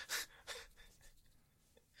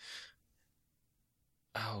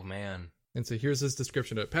 Oh, man. And so here's his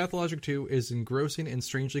description of it. Pathologic 2 is engrossing and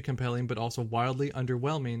strangely compelling, but also wildly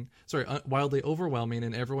overwhelming,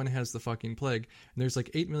 and everyone has the fucking plague. And there's like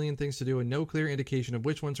 8 million things to do and no clear indication of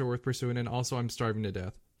which ones are worth pursuing, and also I'm starving to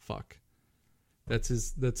death. Fuck. That's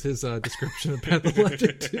his description of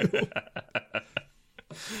Pathologic 2.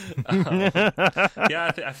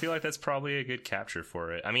 Yeah, I feel like that's probably a good capture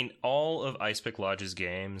for it. I mean, all of Icepick Lodge's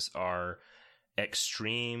games are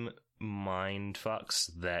extreme mind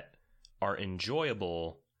fucks that are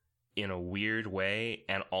enjoyable in a weird way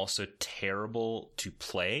and also terrible to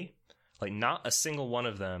play. Like, not a single one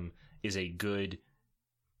of them is a good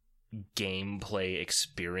gameplay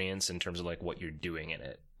experience in terms of like what you're doing in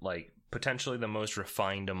it. Like, potentially the most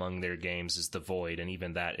refined among their games is The Void, and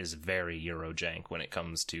even that is very Eurojank when it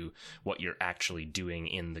comes to what you're actually doing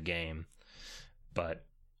in the game. But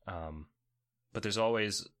there's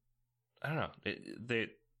always, I don't know,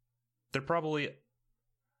 they're probably,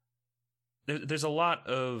 there's a lot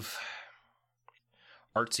of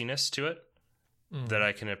artsiness to it that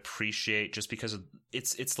I can appreciate just because of,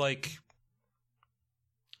 it's like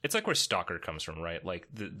where Stalker comes from, right? Like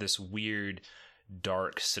this weird,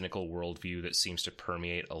 dark, cynical worldview that seems to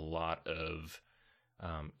permeate a lot of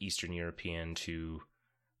Eastern European to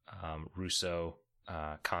Russo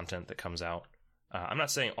content that comes out. I'm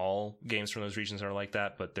not saying all games from those regions are like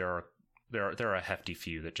that, but there are a hefty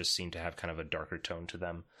few that just seem to have kind of a darker tone to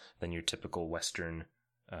them than your typical Western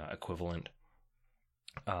equivalent.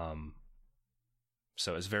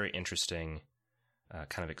 So it's very interesting,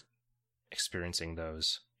 kind of experiencing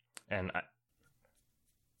those. And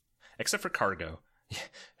except for Cargo,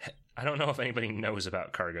 I don't know if anybody knows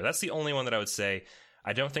about Cargo. That's the only one that I would say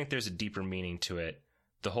I don't think there's a deeper meaning to it.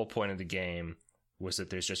 The whole point of the game was that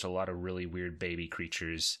there's just a lot of really weird baby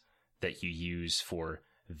creatures that you use for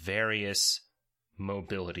various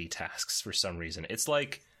mobility tasks for some reason. It's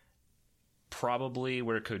like probably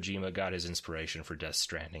where Kojima got his inspiration for Death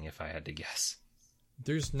Stranding, if I had to guess.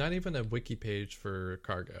 There's not even a wiki page for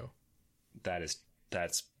Cargo. That's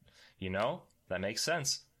that makes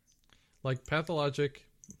sense. Like Pathologic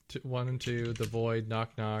 1 and 2, The Void,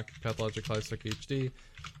 Knock Knock, Pathologic Classic HD,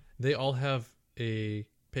 they all have a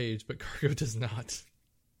page, but Cargo does not.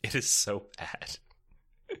 It is so bad.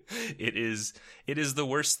 It is the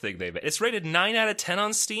worst thing they've made. It's rated 9 out of 10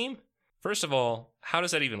 on Steam. First of all, how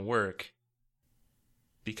does that even work?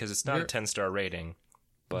 Because it's not a 10-star rating.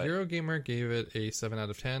 But Eurogamer gave it a 7 out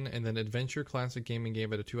of 10, and then Adventure Classic Gaming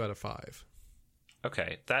gave it a 2 out of 5.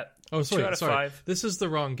 Okay, that. Oh, sorry, 2 out of 5. This is the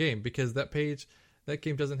wrong game because that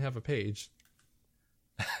game doesn't have a page.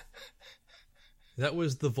 That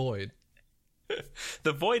was The Void.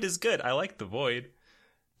 The Void is good. I like The Void.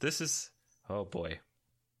 This is, oh boy.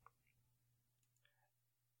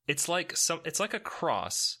 It's like a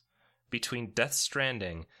cross between Death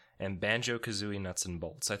Stranding and Banjo-Kazooie Nuts and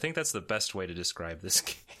Bolts. I think that's the best way to describe this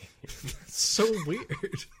game. That's so weird.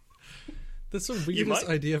 That's the weirdest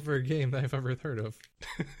idea for a game that I've ever heard of.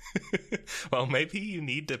 Well, maybe you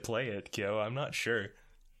need to play it, Kyo. I'm not sure.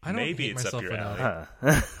 I don't maybe hate it's myself up your enough.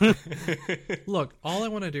 alley. Look, all I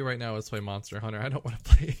want to do right now is play Monster Hunter. I don't want to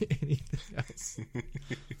play anything else.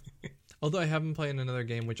 Although I have been playing another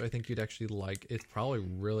game which I think you'd actually like. It's probably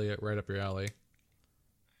really right up your alley.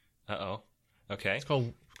 Uh-oh. Okay. It's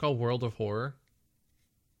called World of Horror,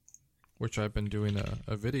 which I've been doing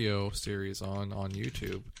a video series on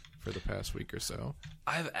YouTube for the past week or so.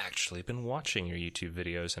 I've actually been watching your YouTube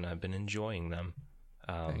videos and I've been enjoying them.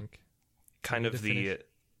 Kind of the...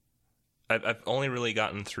 I've only really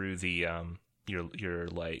gotten through the your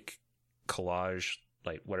like collage,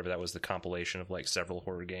 like whatever that was, the compilation of like several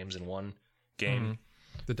horror games in one game. Mm-hmm.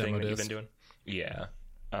 The demo thing that disc. you've been doing. Yeah.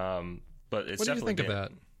 But it's what do you definitely think of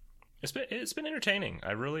that? It's been entertaining.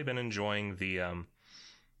 I've really been enjoying the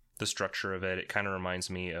structure of it. It kind of reminds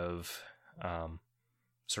me of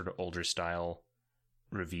sort of older style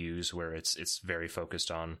reviews where it's very focused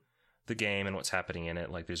on the game and what's happening in it.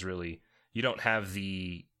 Like there's really, you don't have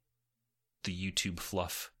the YouTube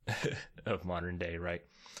fluff of modern day, right?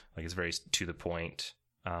 Like it's very to the point.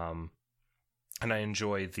 And I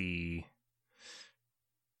enjoy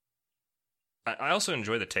I also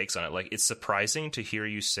enjoy the takes on it. Like it's surprising to hear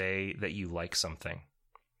you say that you like something.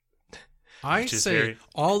 I say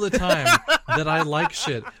all the time that I like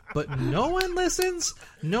shit, but no one listens.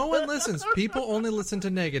 No one listens. People only listen to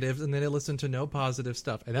negatives and then they listen to no positive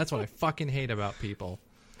stuff. And that's what I fucking hate about people.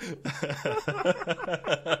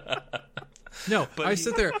 No, I'm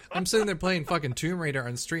sitting there playing fucking Tomb Raider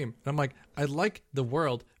on stream. And I'm like, I like the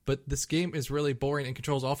world, but this game is really boring and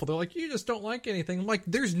controls awful. They're like, you just don't like anything. I'm like,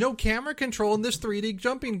 there's no camera control in this 3D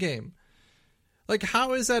jumping game. Like,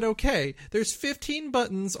 how is that okay? There's 15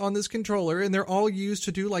 buttons on this controller, and they're all used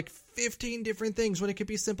to do, like, 15 different things when it could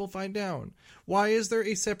be simplified down. Why is there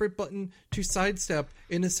a separate button to sidestep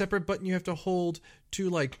and a separate button you have to hold to,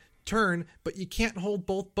 like, turn, but you can't hold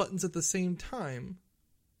both buttons at the same time?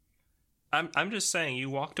 I'm just saying you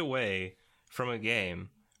walked away from a game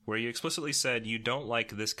where you explicitly said you don't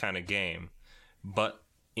like this kind of game, but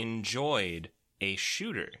enjoyed a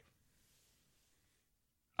shooter.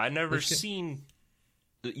 I never seen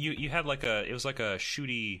you had like it was like a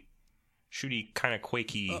shooty kind of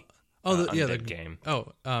quaky undead game.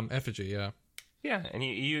 Effigy, yeah. Yeah, and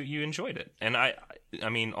you enjoyed it. And I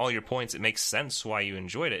mean, all your points, it makes sense why you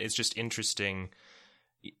enjoyed it. It's just interesting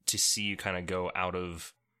to see you kind of go out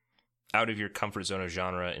of your comfort zone of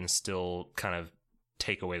genre and still kind of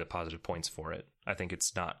take away the positive points for it. I think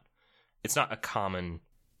it's not a common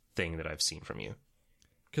thing that I've seen from you.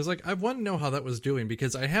 Because, like, I want to know how that was doing,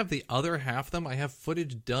 because I have the other half of them. I have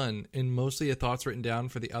footage done and mostly the thoughts written down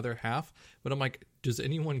for the other half. But I'm like, does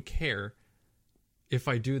anyone care if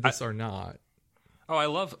I do this or not? Oh, I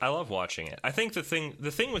love watching it. I think the thing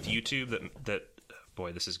with YouTube that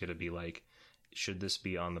boy, this is going to be like, should this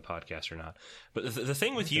be on the podcast or not? But the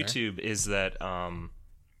thing with YouTube is that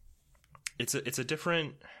it's a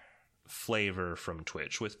different flavor from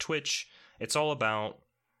Twitch. With Twitch, it's all about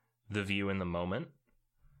the view in the moment.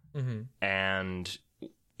 Mm-hmm. And,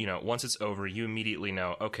 you know, once it's over, you immediately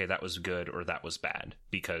know, okay, that was good or that was bad.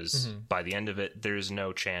 Because by the end of it, there's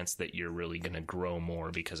no chance that you're really going to grow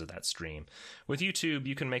more because of that stream. With YouTube,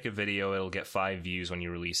 you can make a video, it'll get 5 views when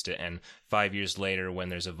you released it. And 5 years later, when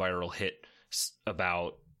there's a viral hit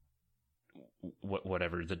about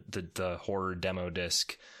whatever, the horror demo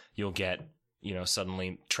disc, you'll get, you know,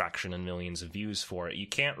 suddenly traction and millions of views for it. You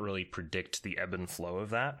can't really predict the ebb and flow of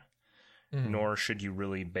that. Nor should you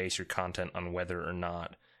really base your content on whether or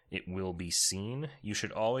not it will be seen. You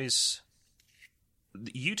should always...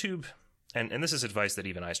 YouTube, and this is advice that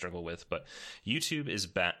even I struggle with, but YouTube is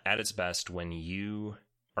at its best when you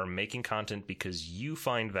are making content because you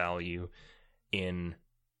find value in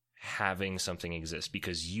having something exist,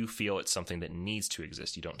 because you feel it's something that needs to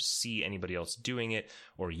exist. You don't see anybody else doing it,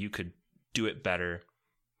 or you could do it better.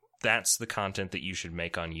 That's the content that you should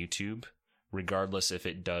make on YouTube, regardless if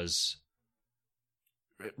there's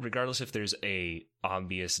a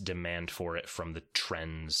obvious demand for it from the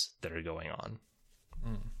trends that are going on.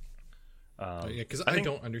 Yeah, because I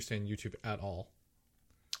don't understand YouTube at all.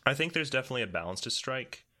 I think there's definitely a balance to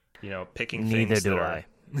strike. You know, picking Neither things do that I.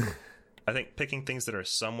 are... I think picking things that are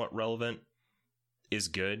somewhat relevant is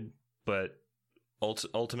good, but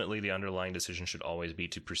ultimately the underlying decision should always be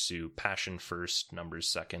to pursue passion first, numbers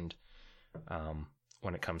second,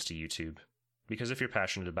 when it comes to YouTube. Because if you're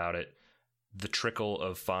passionate about it, the trickle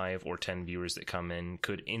of 5 or 10 viewers that come in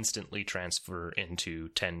could instantly transfer into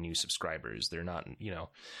 10 new subscribers. They're not, you know,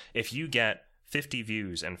 if you get 50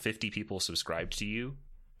 views and 50 people subscribed to you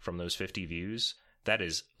from those 50 views, that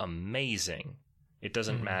is amazing. It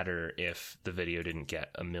doesn't matter if the video didn't get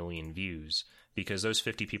 1 million views, because those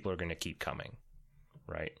 50 people are going to keep coming,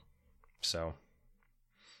 right? So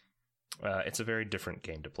it's a very different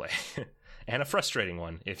game to play and a frustrating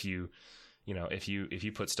one if you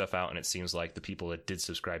put stuff out and it seems like the people that did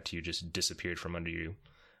subscribe to you just disappeared from under you,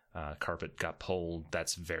 carpet got pulled.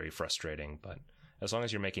 That's very frustrating. But as long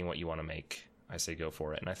as you're making what you want to make, I say go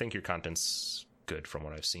for it. And I think your content's good from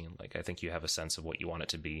what I've seen. Like, I think you have a sense of what you want it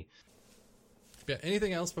to be. Yeah.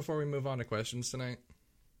 Anything else before we move on to questions tonight?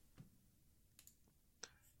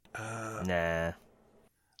 Nah.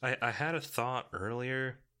 I had a thought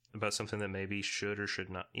earlier about something that maybe should or should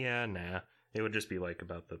not. Yeah, nah. It would just be like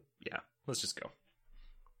about let's just go.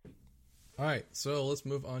 All right, so let's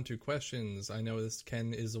move on to questions. I know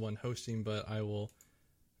Ken is the one hosting, but I will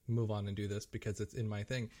move on and do this because it's in my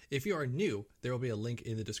thing. If you are new, there will be a link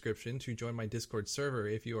in the description to join my Discord server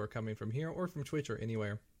if you are coming from here or from Twitch or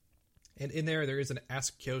anywhere. And in there is an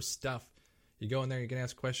Ask Kyo stuff. You go in there, you can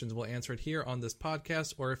ask questions. We'll answer it here on this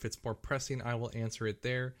podcast, or if it's more pressing, I will answer it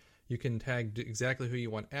there. You can tag exactly who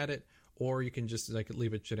you want at it, or you can just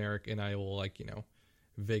leave it generic, and I will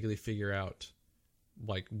vaguely figure out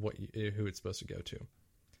who it's supposed to go to.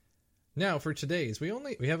 Now for today's, we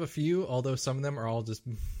have a few, although some of them are all just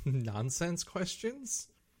nonsense questions.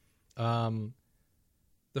 The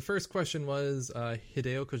first question was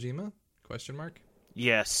Hideo Kojima ?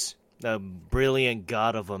 Yes, a brilliant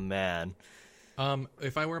god of a man.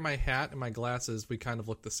 If I wear my hat and my glasses, we kind of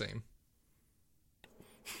look the same.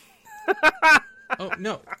 Oh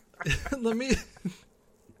no. Let me.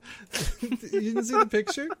 You didn't see the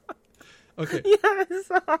picture? Okay. Yes.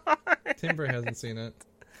 Timber hasn't seen it.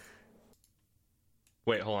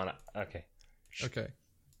 Wait, hold on. Okay. Okay.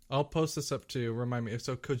 I'll post this up too. Remind me.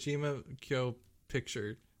 So Kojima Kyo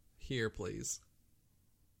picture here, please.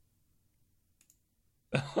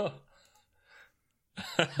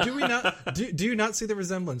 Do we not? Do you not see the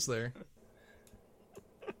resemblance there?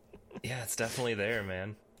 Yeah, it's definitely there,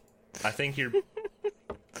 man. I think you're.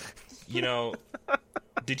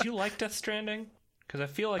 Did you like Death Stranding? Because I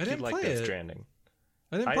feel like I you'd didn't like play Death it. Stranding.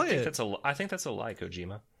 I didn't play it. I think that's a lie,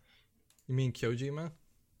 Kojima. You mean Kyojima?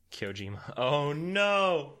 Kyojima. Oh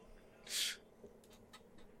no!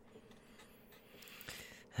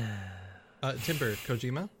 Timber,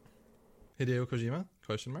 Kojima? Hideo Kojima?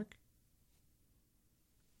 Question mark?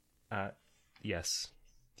 Yes.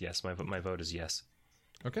 Yes, my vote is yes.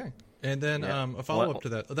 Okay. And then Yeah. a follow-up What- to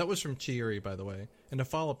that. That was from Chiuri, by the way. And a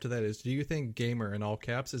follow-up to that is, do you think gamer in all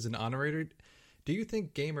caps is an honorary... Do you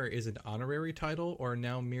think gamer is an honorary title or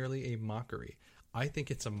now merely a mockery? I think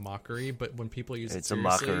it's a mockery, but when people use it It's a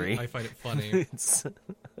seriously, mockery. I find it funny.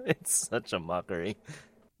 It's such a mockery.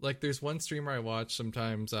 Like, there's one streamer I watch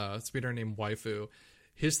sometimes, speeder named Waifu.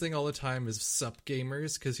 His thing all the time is sup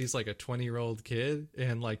gamers, because he's like a 20-year-old kid,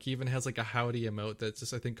 and like he even has like a howdy emote that's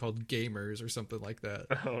just, I think, called gamers or something like that.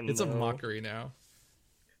 Oh, It's a no. mockery now.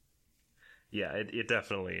 Yeah, it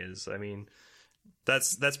definitely is. I mean,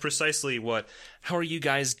 that's precisely what. How are you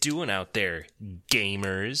guys doing out there,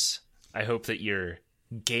 gamers? I hope that you're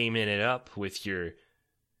gaming it up with your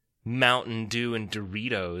Mountain Dew and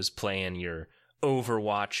Doritos, playing your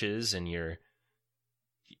Overwatches and your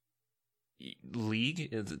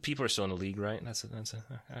League. People are still in the League, right?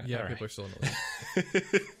 Yeah, all right. people are still in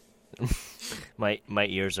the league. My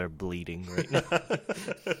ears are bleeding right now.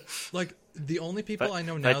 Like, the only people If I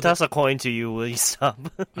know I now that toss a coin to you, will you stop?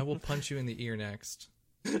 I will punch you in the ear next.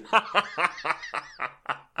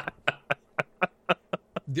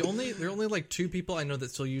 There are only like two people I know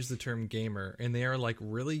that still use the term gamer, and they are like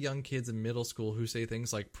really young kids in middle school who say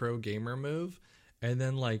things like pro gamer move, and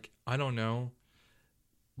then like, I don't know,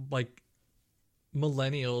 like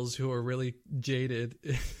millennials who are really jaded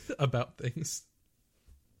about things.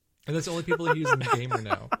 And that's the only people who use gamer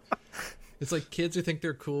now. It's like kids who think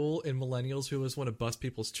they're cool and millennials who just want to bust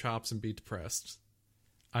people's chops and be depressed.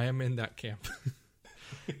 I am in that camp.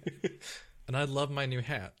 And I love my new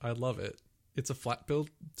hat. I love it. It's a flat billed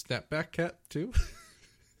snapback hat too.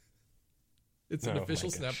 It's an Oh, official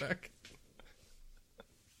my gosh. snapback.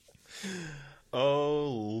 Oh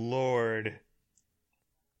Lord!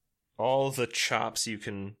 All the chops you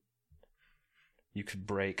could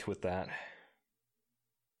break with that.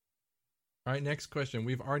 All right, next question.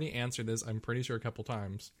 We've already answered this, I'm pretty sure, a couple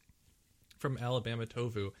times. From Alabama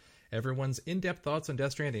Tofu. Everyone's in-depth thoughts on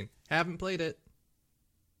Death Stranding. Haven't played it.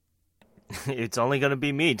 It's only going to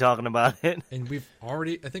be me talking about it. And we've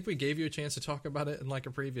already, I think we gave you a chance to talk about it in like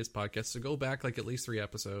a previous podcast. So go back like at least 3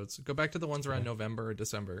 episodes. Go back to the ones around November or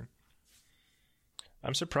December.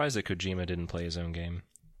 I'm surprised that Kojima didn't play his own game.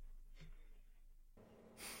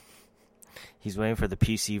 He's waiting for the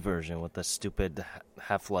PC version with the stupid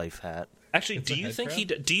Half-Life hat. Actually, It's do a you head think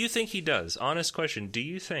crab? do you think he does? Honest question. Do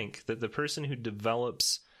you think that the person who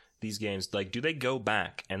develops these games, like, do they go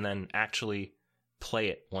back and then actually play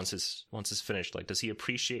it once it's finished? Like, does he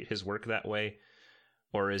appreciate his work that way,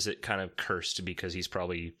 or is it kind of cursed because he's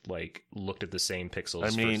probably like looked at the same pixels?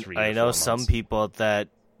 I mean, for 3 I or know 4 some months? people that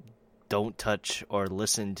don't touch or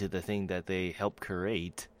listen to the thing that they help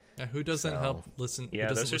create. Yeah, who doesn't So- help listen? Yeah, who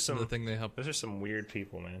doesn't those are listen to some- the thing they help? Those are some weird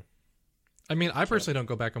people, man. I mean, I personally don't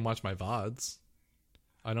go back and watch my VODs.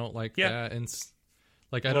 I don't like Yeah. that. And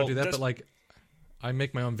like, I Well, don't do that, that's- but like, I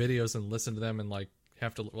make my own videos and listen to them and like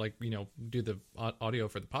have to like, do the audio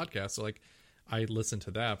for the podcast. So like, I listen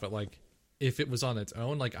to that. But like, if it was on its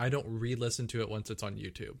own, like, I don't re-listen to it once it's on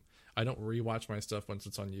YouTube. I don't rewatch my stuff once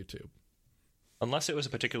it's on YouTube. Unless it was a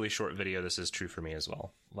particularly short video, this is true for me as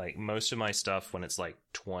well. Like, most of my stuff, when it's like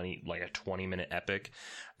a 20-minute epic,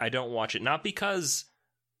 I don't watch it. Not because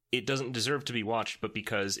it doesn't deserve to be watched, but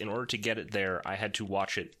because in order to get it there, I had to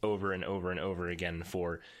watch it over and over and over again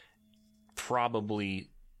for probably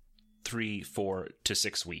 3, 4 to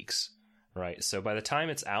 6 weeks. Right? So by the time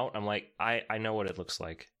it's out, I'm like, I know what it looks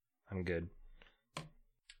like. I'm good.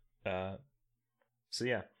 So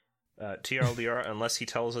yeah. TLDR, unless he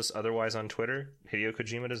tells us otherwise on Twitter, Hideo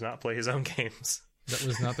Kojima does not play his own games. That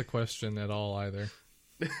was not the question at all either.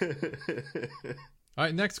 All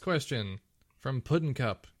right, next question from Puddin'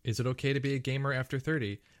 Cup. Is it okay to be a gamer after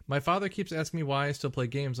 30? My father keeps asking me why I still play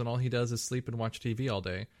games when all he does is sleep and watch TV all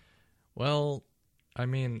day. Well, I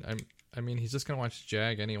mean, he's just gonna watch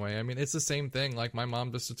Jag anyway. I mean, it's the same thing. Like, my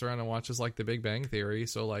mom just sits around and watches like The Big Bang Theory.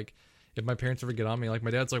 So like, if my parents ever get on me, like,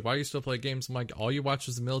 my dad's like, "Why do you still play games?" I'm like, "All you watch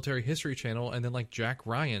is the Military History Channel and then like Jack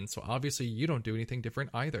Ryan. So obviously you don't do anything different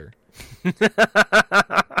either."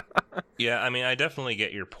 Yeah, I mean, I definitely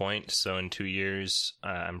get your point. So in 2 years,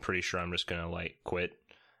 I'm pretty sure I'm just gonna like quit,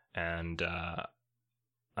 and I'm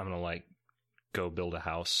gonna like go build a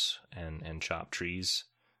house and chop trees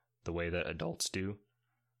the way that adults do.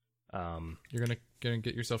 You're gonna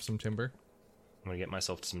get yourself some timber. I'm gonna get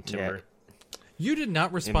myself some timber. Yeah. You did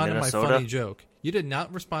not respond to my Minnesota? funny joke. You did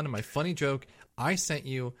not respond to my funny joke. I sent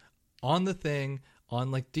you on the thing on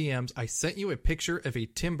like DMs. I sent you a picture of a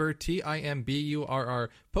Timburr Timburr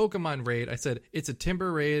Pokemon raid. I said it's a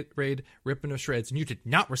Timburr raid ripping to shreds, and you did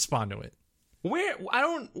not respond to it. Where?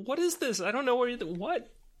 What is this? I don't know where.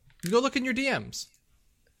 What? You go look in your DMs.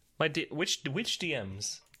 Which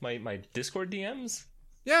DMs? My Discord DMs?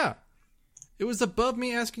 Yeah, it was above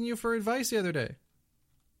me asking you for advice the other day.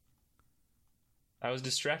 I was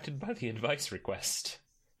distracted by the advice request.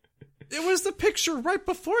 It was the picture right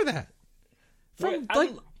before that. From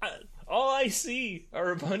All I see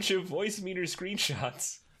are a bunch of voice meter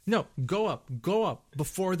screenshots. No, go up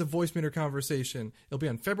before the voice meter conversation. It'll be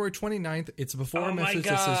on February 29th. It's before a message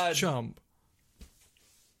that says chump.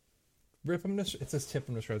 Rip him to it says tip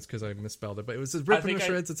him to shreds because I misspelled it, but it says rip him to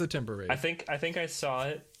shreds. It's a Timburr raid. I think I saw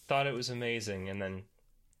it, thought it was amazing, and then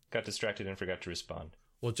got distracted and forgot to respond.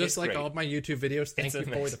 Well, just It's like great. all of my YouTube videos, thank It's you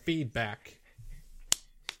for amazing. the feedback.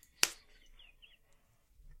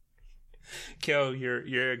 Kyo,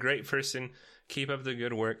 you're a great person. Keep up the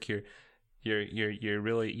good work. You're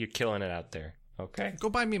killing it out there. Okay. Go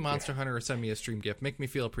buy me Monster Hunter or send me a stream gift. Make me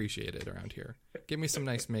feel appreciated around here. Give me some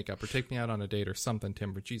nice makeup or take me out on a date or something,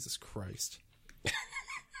 Timburr. Jesus Christ.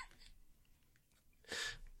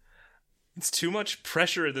 It's too much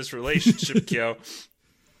pressure in this relationship, Kyo.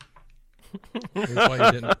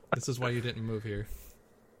 This is why you didn't move here.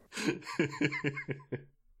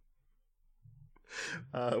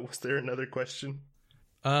 Was there another question?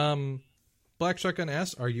 Black Shotgun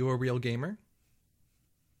asks, are you a real gamer?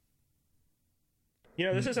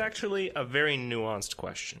 This is actually a very nuanced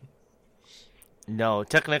question. No,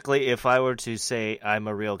 technically, if I were to say I'm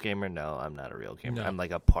a real gamer, no, I'm not a real gamer. No. I'm like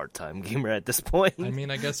a part-time gamer at this point. I mean,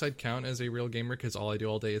 I guess I'd count as a real gamer because all I do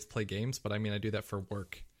all day is play games, but I mean, I do that for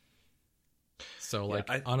work. So, like,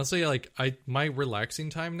 honestly, like, my relaxing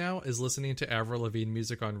time now is listening to Avril Lavigne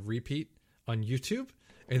music on repeat on YouTube,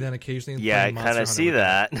 and then occasionally yeah, I playing kind Monster of Hunter see with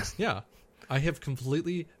that. Yeah. I have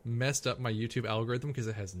completely messed up my YouTube algorithm because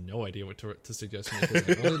it has no idea what to suggest me.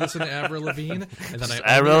 Because I only listen to Avril Lavigne, and then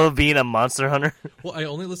Avril Lavigne, a Monster Hunter. Well, I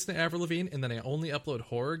only listen to Avril Lavigne, and then I only upload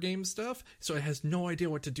horror game stuff, so it has no idea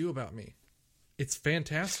what to do about me. It's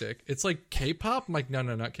fantastic. It's like K-pop. I'm like, no,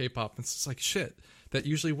 not K-pop. It's just like, shit, that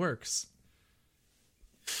usually works.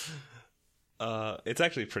 It's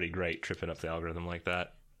actually pretty great tripping up the algorithm like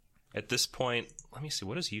that. At this point, let me see.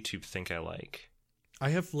 What does YouTube think I like? I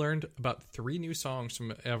have learned about 3 new songs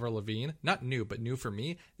from Avril Lavigne. Not new, but new for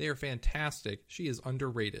me. They are fantastic. She is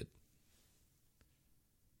underrated.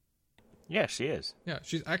 Yeah, she is. Yeah,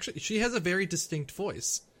 she has a very distinct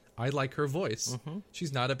voice. I like her voice. Mm-hmm.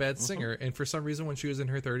 She's not a bad singer, and for some reason when she was in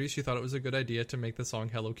her 30s, she thought it was a good idea to make the song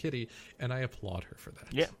Hello Kitty, and I applaud her for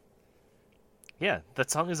that. Yeah. Yeah, that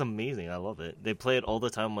song is amazing. I love it. They play it all the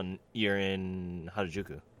time when you're in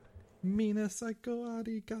Harajuku. Mina saiko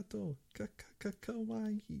arigato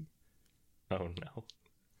kawaii. Oh, no.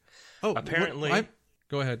 Oh, apparently...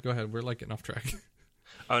 Go ahead. We're like getting off track.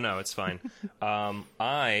 Oh, no, it's fine.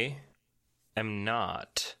 I am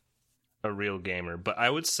not a real gamer, but I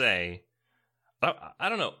would say, I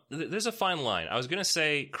don't know, there's a fine line. I was going to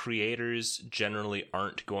say creators generally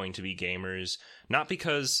aren't going to be gamers, not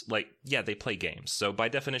because, like, yeah, they play games. So by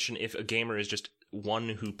definition, if a gamer is just one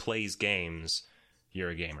who plays games, you're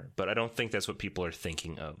a gamer. But I don't think that's what people are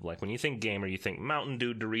thinking of. Like, when you think gamer, you think Mountain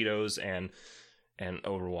Dew, Doritos, and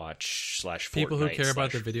Overwatch / Fortnite. People who care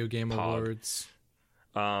about the / video game Pog. awards.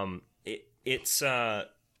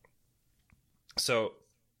 So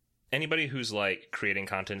anybody who's like creating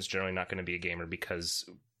content is generally not going to be a gamer because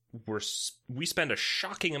we spend a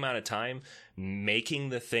shocking amount of time making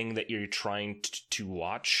the thing that you're trying to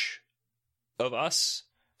watch of us.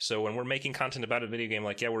 So when we're making content about a video game,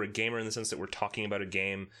 like, yeah, we're a gamer in the sense that we're talking about a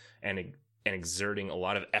game and exerting a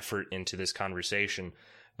lot of effort into this conversation.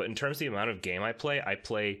 But in terms of the amount of game I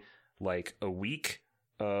play like a week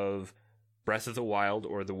of Breath of the Wild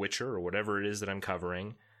or The Witcher or whatever it is that I'm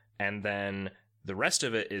covering, and then the rest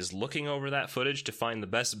of it is looking over that footage to find the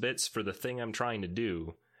best bits for the thing I'm trying to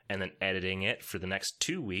do, and then editing it for the next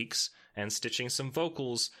 2 weeks and stitching some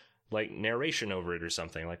vocals, like narration over it or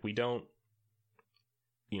something. Like, we don't,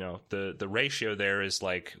 the ratio there is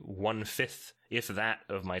like 1/5, if that,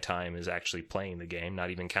 of my time is actually playing the game, not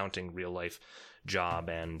even counting real life job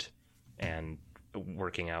and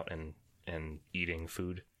working out and eating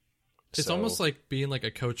food. It's almost like being like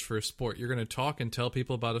a coach for a sport. You're going to talk and tell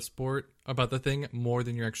people about a sport, about the thing, more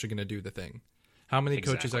than you're actually going to do the thing. How many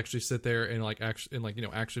coaches actually sit there and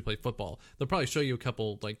actually play football? They'll probably show you a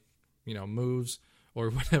couple moves or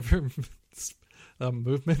whatever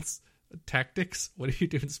movements, tactics. What do you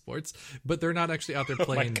do in sports? But they're not actually out there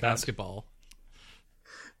playing God. basketball.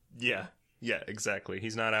 Yeah, exactly.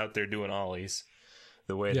 He's not out there doing ollies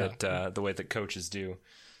the way that coaches do.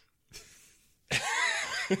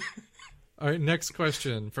 All right, next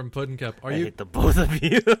question from Puddin' Cup. I hate the both of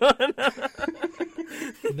you.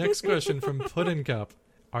 Next question from Puddin' Cup.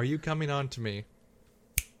 Are you coming on to me?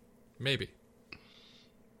 Maybe.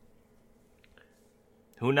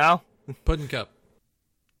 Who now? Puddin' Cup.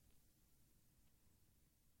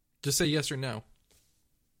 Just say yes or no.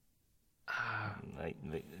 I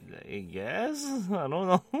guess? I don't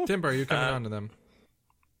know. Timber, are you coming on to them?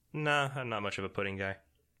 Nah, I'm not much of a pudding guy.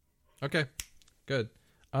 Okay, good.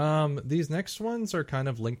 These next ones are kind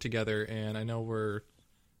of linked together, and I know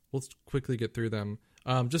we'll quickly get through them.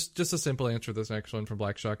 Just a simple answer to this next one from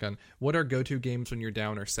Black Shotgun. What are go-to games when you're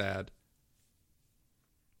down or sad?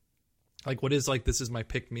 Like, what is, like, this is my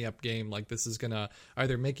pick-me-up game? Like, this is gonna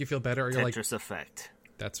either make you feel better, or you're like... Tetris Effect.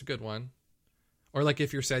 That's a good one. Or, like,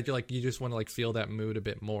 if you're sad, you're like, you just want to, like, feel that mood a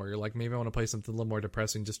bit more. You're like, maybe I want to play something a little more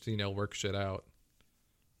depressing just to, work shit out.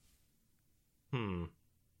 I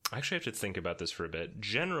actually have to think about this for a bit.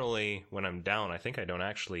 Generally, when I'm down, I think I don't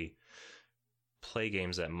actually play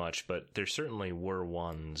games that much, but there certainly were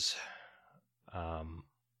ones.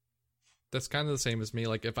 That's kind of the same as me.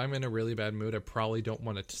 Like, if I'm in a really bad mood, I probably don't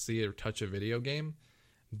want to see or touch a video game.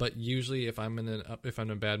 But usually, if I'm in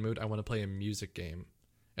a bad mood, I want to play a music game.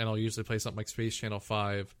 And I'll usually play something like Space Channel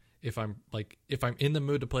 5 if I'm in the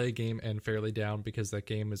mood to play a game and fairly down, because that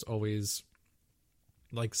game is always,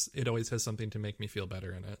 like, it always has something to make me feel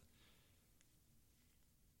better in it.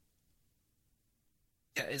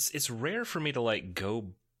 Yeah, it's rare for me to, like,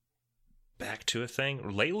 go back to a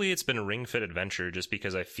thing. Lately, it's been Ring Fit Adventure, just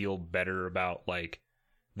because I feel better about, like,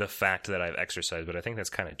 the fact that I've exercised, but I think that's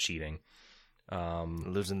kind of cheating.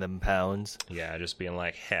 Losing them pounds. Yeah, just being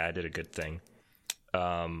like, hey, I did a good thing.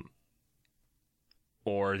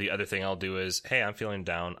 Or the other thing I'll do is, hey, I'm feeling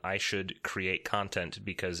down. I should create content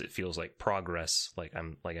because it feels like progress. Like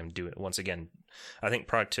I'm doing, once again, I think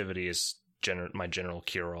productivity is my general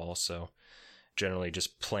cure-all. So generally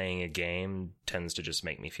just playing a game tends to just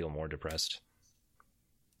make me feel more depressed.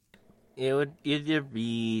 It would either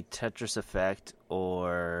be Tetris Effect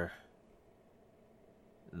or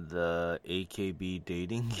the AKB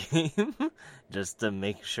dating game, just to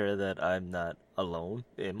make sure that I'm not alone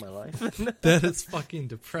in my life. That is fucking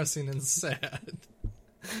depressing and sad.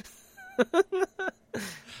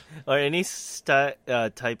 Or any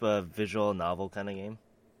type of visual novel kind of game.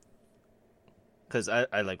 Because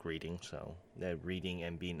I like reading, so reading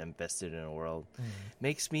and being invested in a world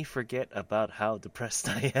makes me forget about how depressed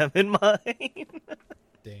I am in mine.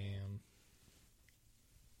 Damn.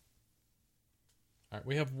 All right,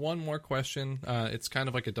 we have one more question. It's kind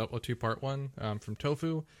of like a two-part one from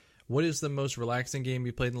Tofu. What is the most relaxing game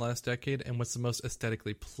you played in the last decade, and what's the most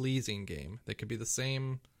aesthetically pleasing game? They could be the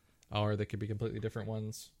same, or they could be completely different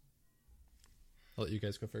ones. I'll let you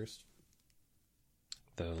guys go first.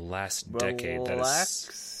 The last decade, that is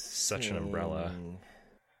such an umbrella.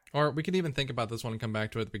 Or we could even think about this one and come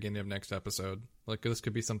back to it at the beginning of next episode. Like, this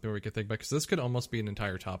could be something we could think about, because this could almost be an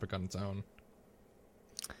entire topic on its own.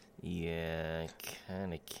 Yeah,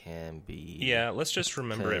 kind of can be. Yeah, let's just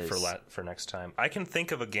remember it for next time. I can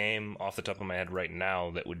think of a game off the top of my head right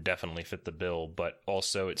now that would definitely fit the bill, but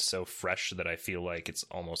also it's so fresh that I feel like it's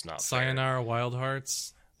almost not fair. Sayonara Wild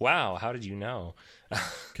Hearts. Wow, how did you know?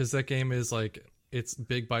 Because that game is like, it's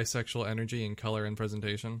big bisexual energy in color and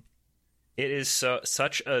presentation. It is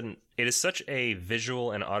such a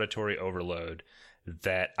visual and auditory overload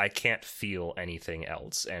that I can't feel anything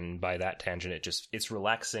else, and by that tangent, it's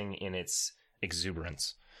relaxing in its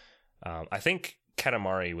exuberance. I think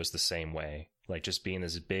Katamari was the same way, like just being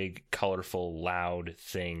this big, colorful, loud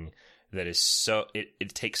thing that is so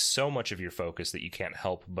it takes so much of your focus that you can't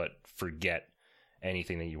help but forget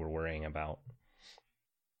anything that you were worrying about.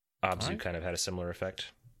 Abzu kind of had a similar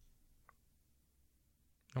effect.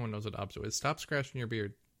 No one knows what Abzu is. Stop scratching your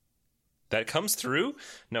beard. That comes through?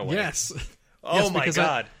 No way. Yes. Oh yes, my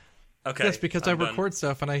god. Okay. Yes, because I I'm record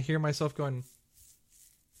stuff and I hear myself going,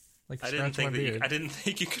 like, I didn't scratching my beard. I didn't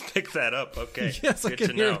think you could pick that up. Okay. Yes, I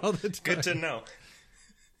can hear it all the time. Good to know.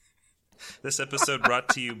 This episode brought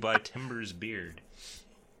to you by Timber's Beard.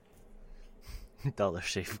 Dollar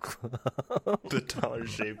Shave Club. The Dollar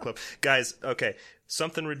Shave Club. Guys, okay,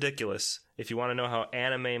 something ridiculous. If you want to know how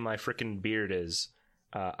anime my freaking beard is,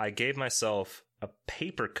 I gave myself a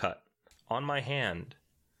paper cut on my hand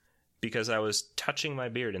because I was touching my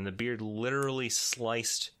beard, and the beard literally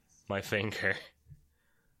sliced my finger.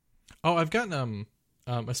 Oh, I've gotten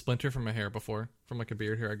a splinter from my hair before, from like a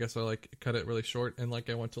beard hair. I guess I like cut it really short, and like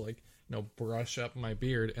I went to like brush up my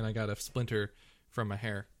beard, and I got a splinter from my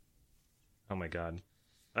hair. Oh my god.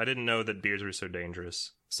 I didn't know that beards were so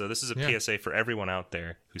dangerous. So this is a Yeah. PSA for everyone out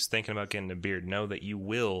there who's thinking about getting a beard. Know that you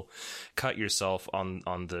will cut yourself on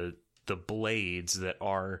the blades that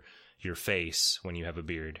are your face when you have a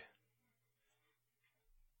beard.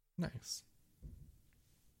 Nice.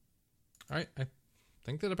 All right, I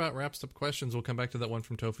think that about wraps up questions. We'll come back to that one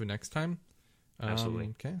from Tofu next time. Absolutely.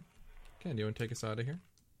 Okay. Ken, do you want to take us out of here?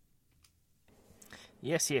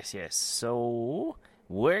 Yes. So,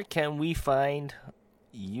 where can we find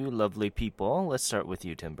you lovely people? Let's start with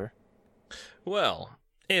you, Timber. Well,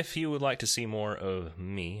 if you would like to see more of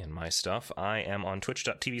me and my stuff, I am on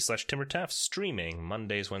twitch.tv/TimberTaft, streaming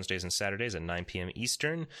Mondays, Wednesdays, and Saturdays at 9 p.m.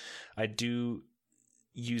 Eastern. I do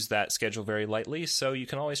use that schedule very lightly, so you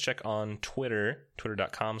can always check on Twitter,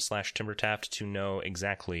 twitter.com/TimberTaft, to know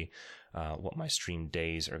exactly what my stream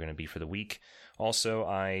days are going to be for the week. Also,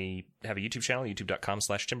 I have a YouTube channel,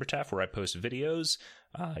 youtube.com/TimberTaft, where I post videos.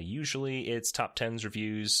 Usually it's top 10s,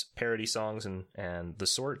 reviews, parody songs, and the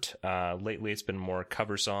sort. Lately it's been more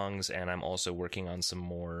cover songs, and I'm also working on some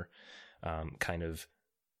more kind of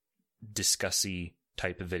discussy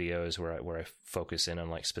type of videos where I focus in on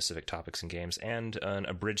like specific topics in games, and an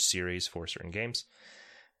abridged series for certain games.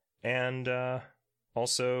 And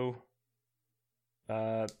also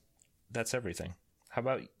that's everything. How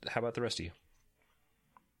about the rest of you?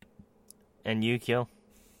 And you, Kill?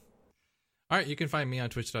 All right, you can find me on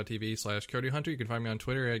twitch.tv/KyoryHunter. You can find me on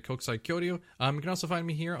Twitter at KokusaiKyoryu. You can also find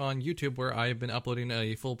me here on YouTube, where I have been uploading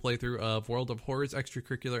a full playthrough of World of Horrors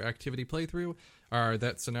Extracurricular Activity playthrough, or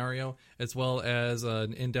that scenario, as well as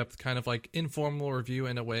an in-depth kind of like informal review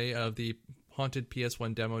in a way of the Haunted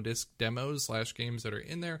PS1 demo disc demos / games that are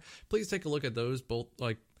in there. Please take a look at those both.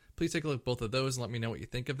 Please take a look at both of those and let me know what you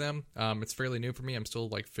think of them. It's fairly new for me. I'm still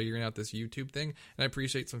like figuring out this YouTube thing, and I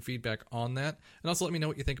appreciate some feedback on that. And also let me know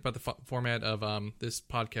what you think about the format of this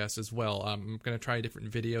podcast as well. I'm going to try a different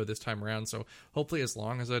video this time around, so hopefully, as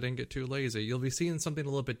long as I didn't get too lazy, you'll be seeing something a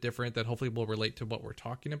little bit different that hopefully will relate to what we're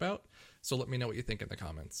talking about. So let me know what you think in the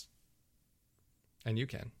comments. And you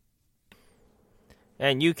can.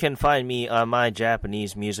 And you can find me on my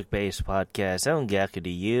Japanese music-based podcast,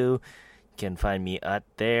 Ongaku. You can find me out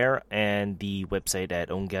there and the website at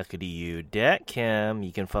ongakuryu.com.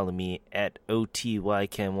 You can follow me at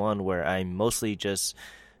OTYCam1, where I'm mostly just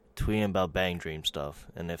tweeting about Bang Dream stuff.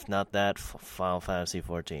 And if not that, Final Fantasy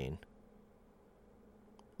 14.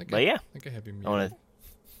 But yeah, I think I have you I muted.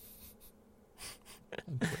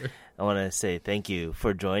 want to say thank you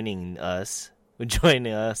for joining us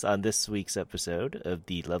on this week's episode of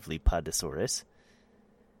the lovely Podosaurus.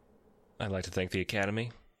 I'd like to thank the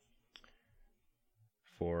Academy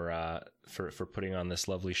for putting on this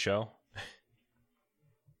lovely show.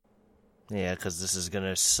 Yeah, because this is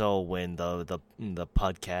gonna win the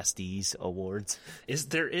Podcasties awards.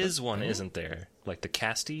 There is one, isn't there? Like the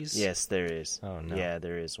Casties? Yes, there is. Oh no. Yeah,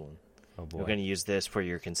 there is one. Oh boy. We're gonna use this for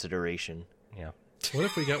your consideration. Yeah. What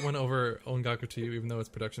if we get one over Ongaku to You, even though its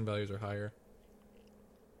production values are higher?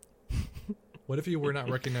 What if you were not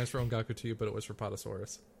recognized for Ongaku to You, but it was for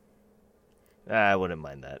Podosaurus? I wouldn't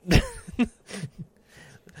mind that.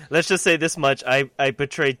 Let's just say this much. I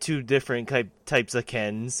portray two different types of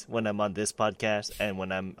Kens when I'm on this podcast and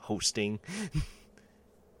when I'm hosting.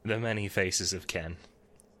 The many faces of Ken.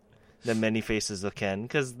 The many faces of Ken.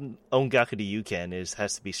 Because Ongaku to You Ken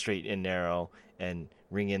has to be straight and narrow and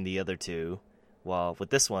ring in the other two. While with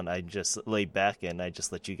this one, I just lay back and I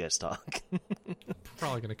just let you guys talk.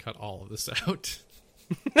 Probably going to cut all of this out.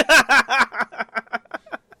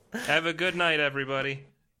 Have a good night, everybody.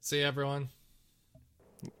 See you, everyone.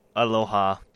 Aloha.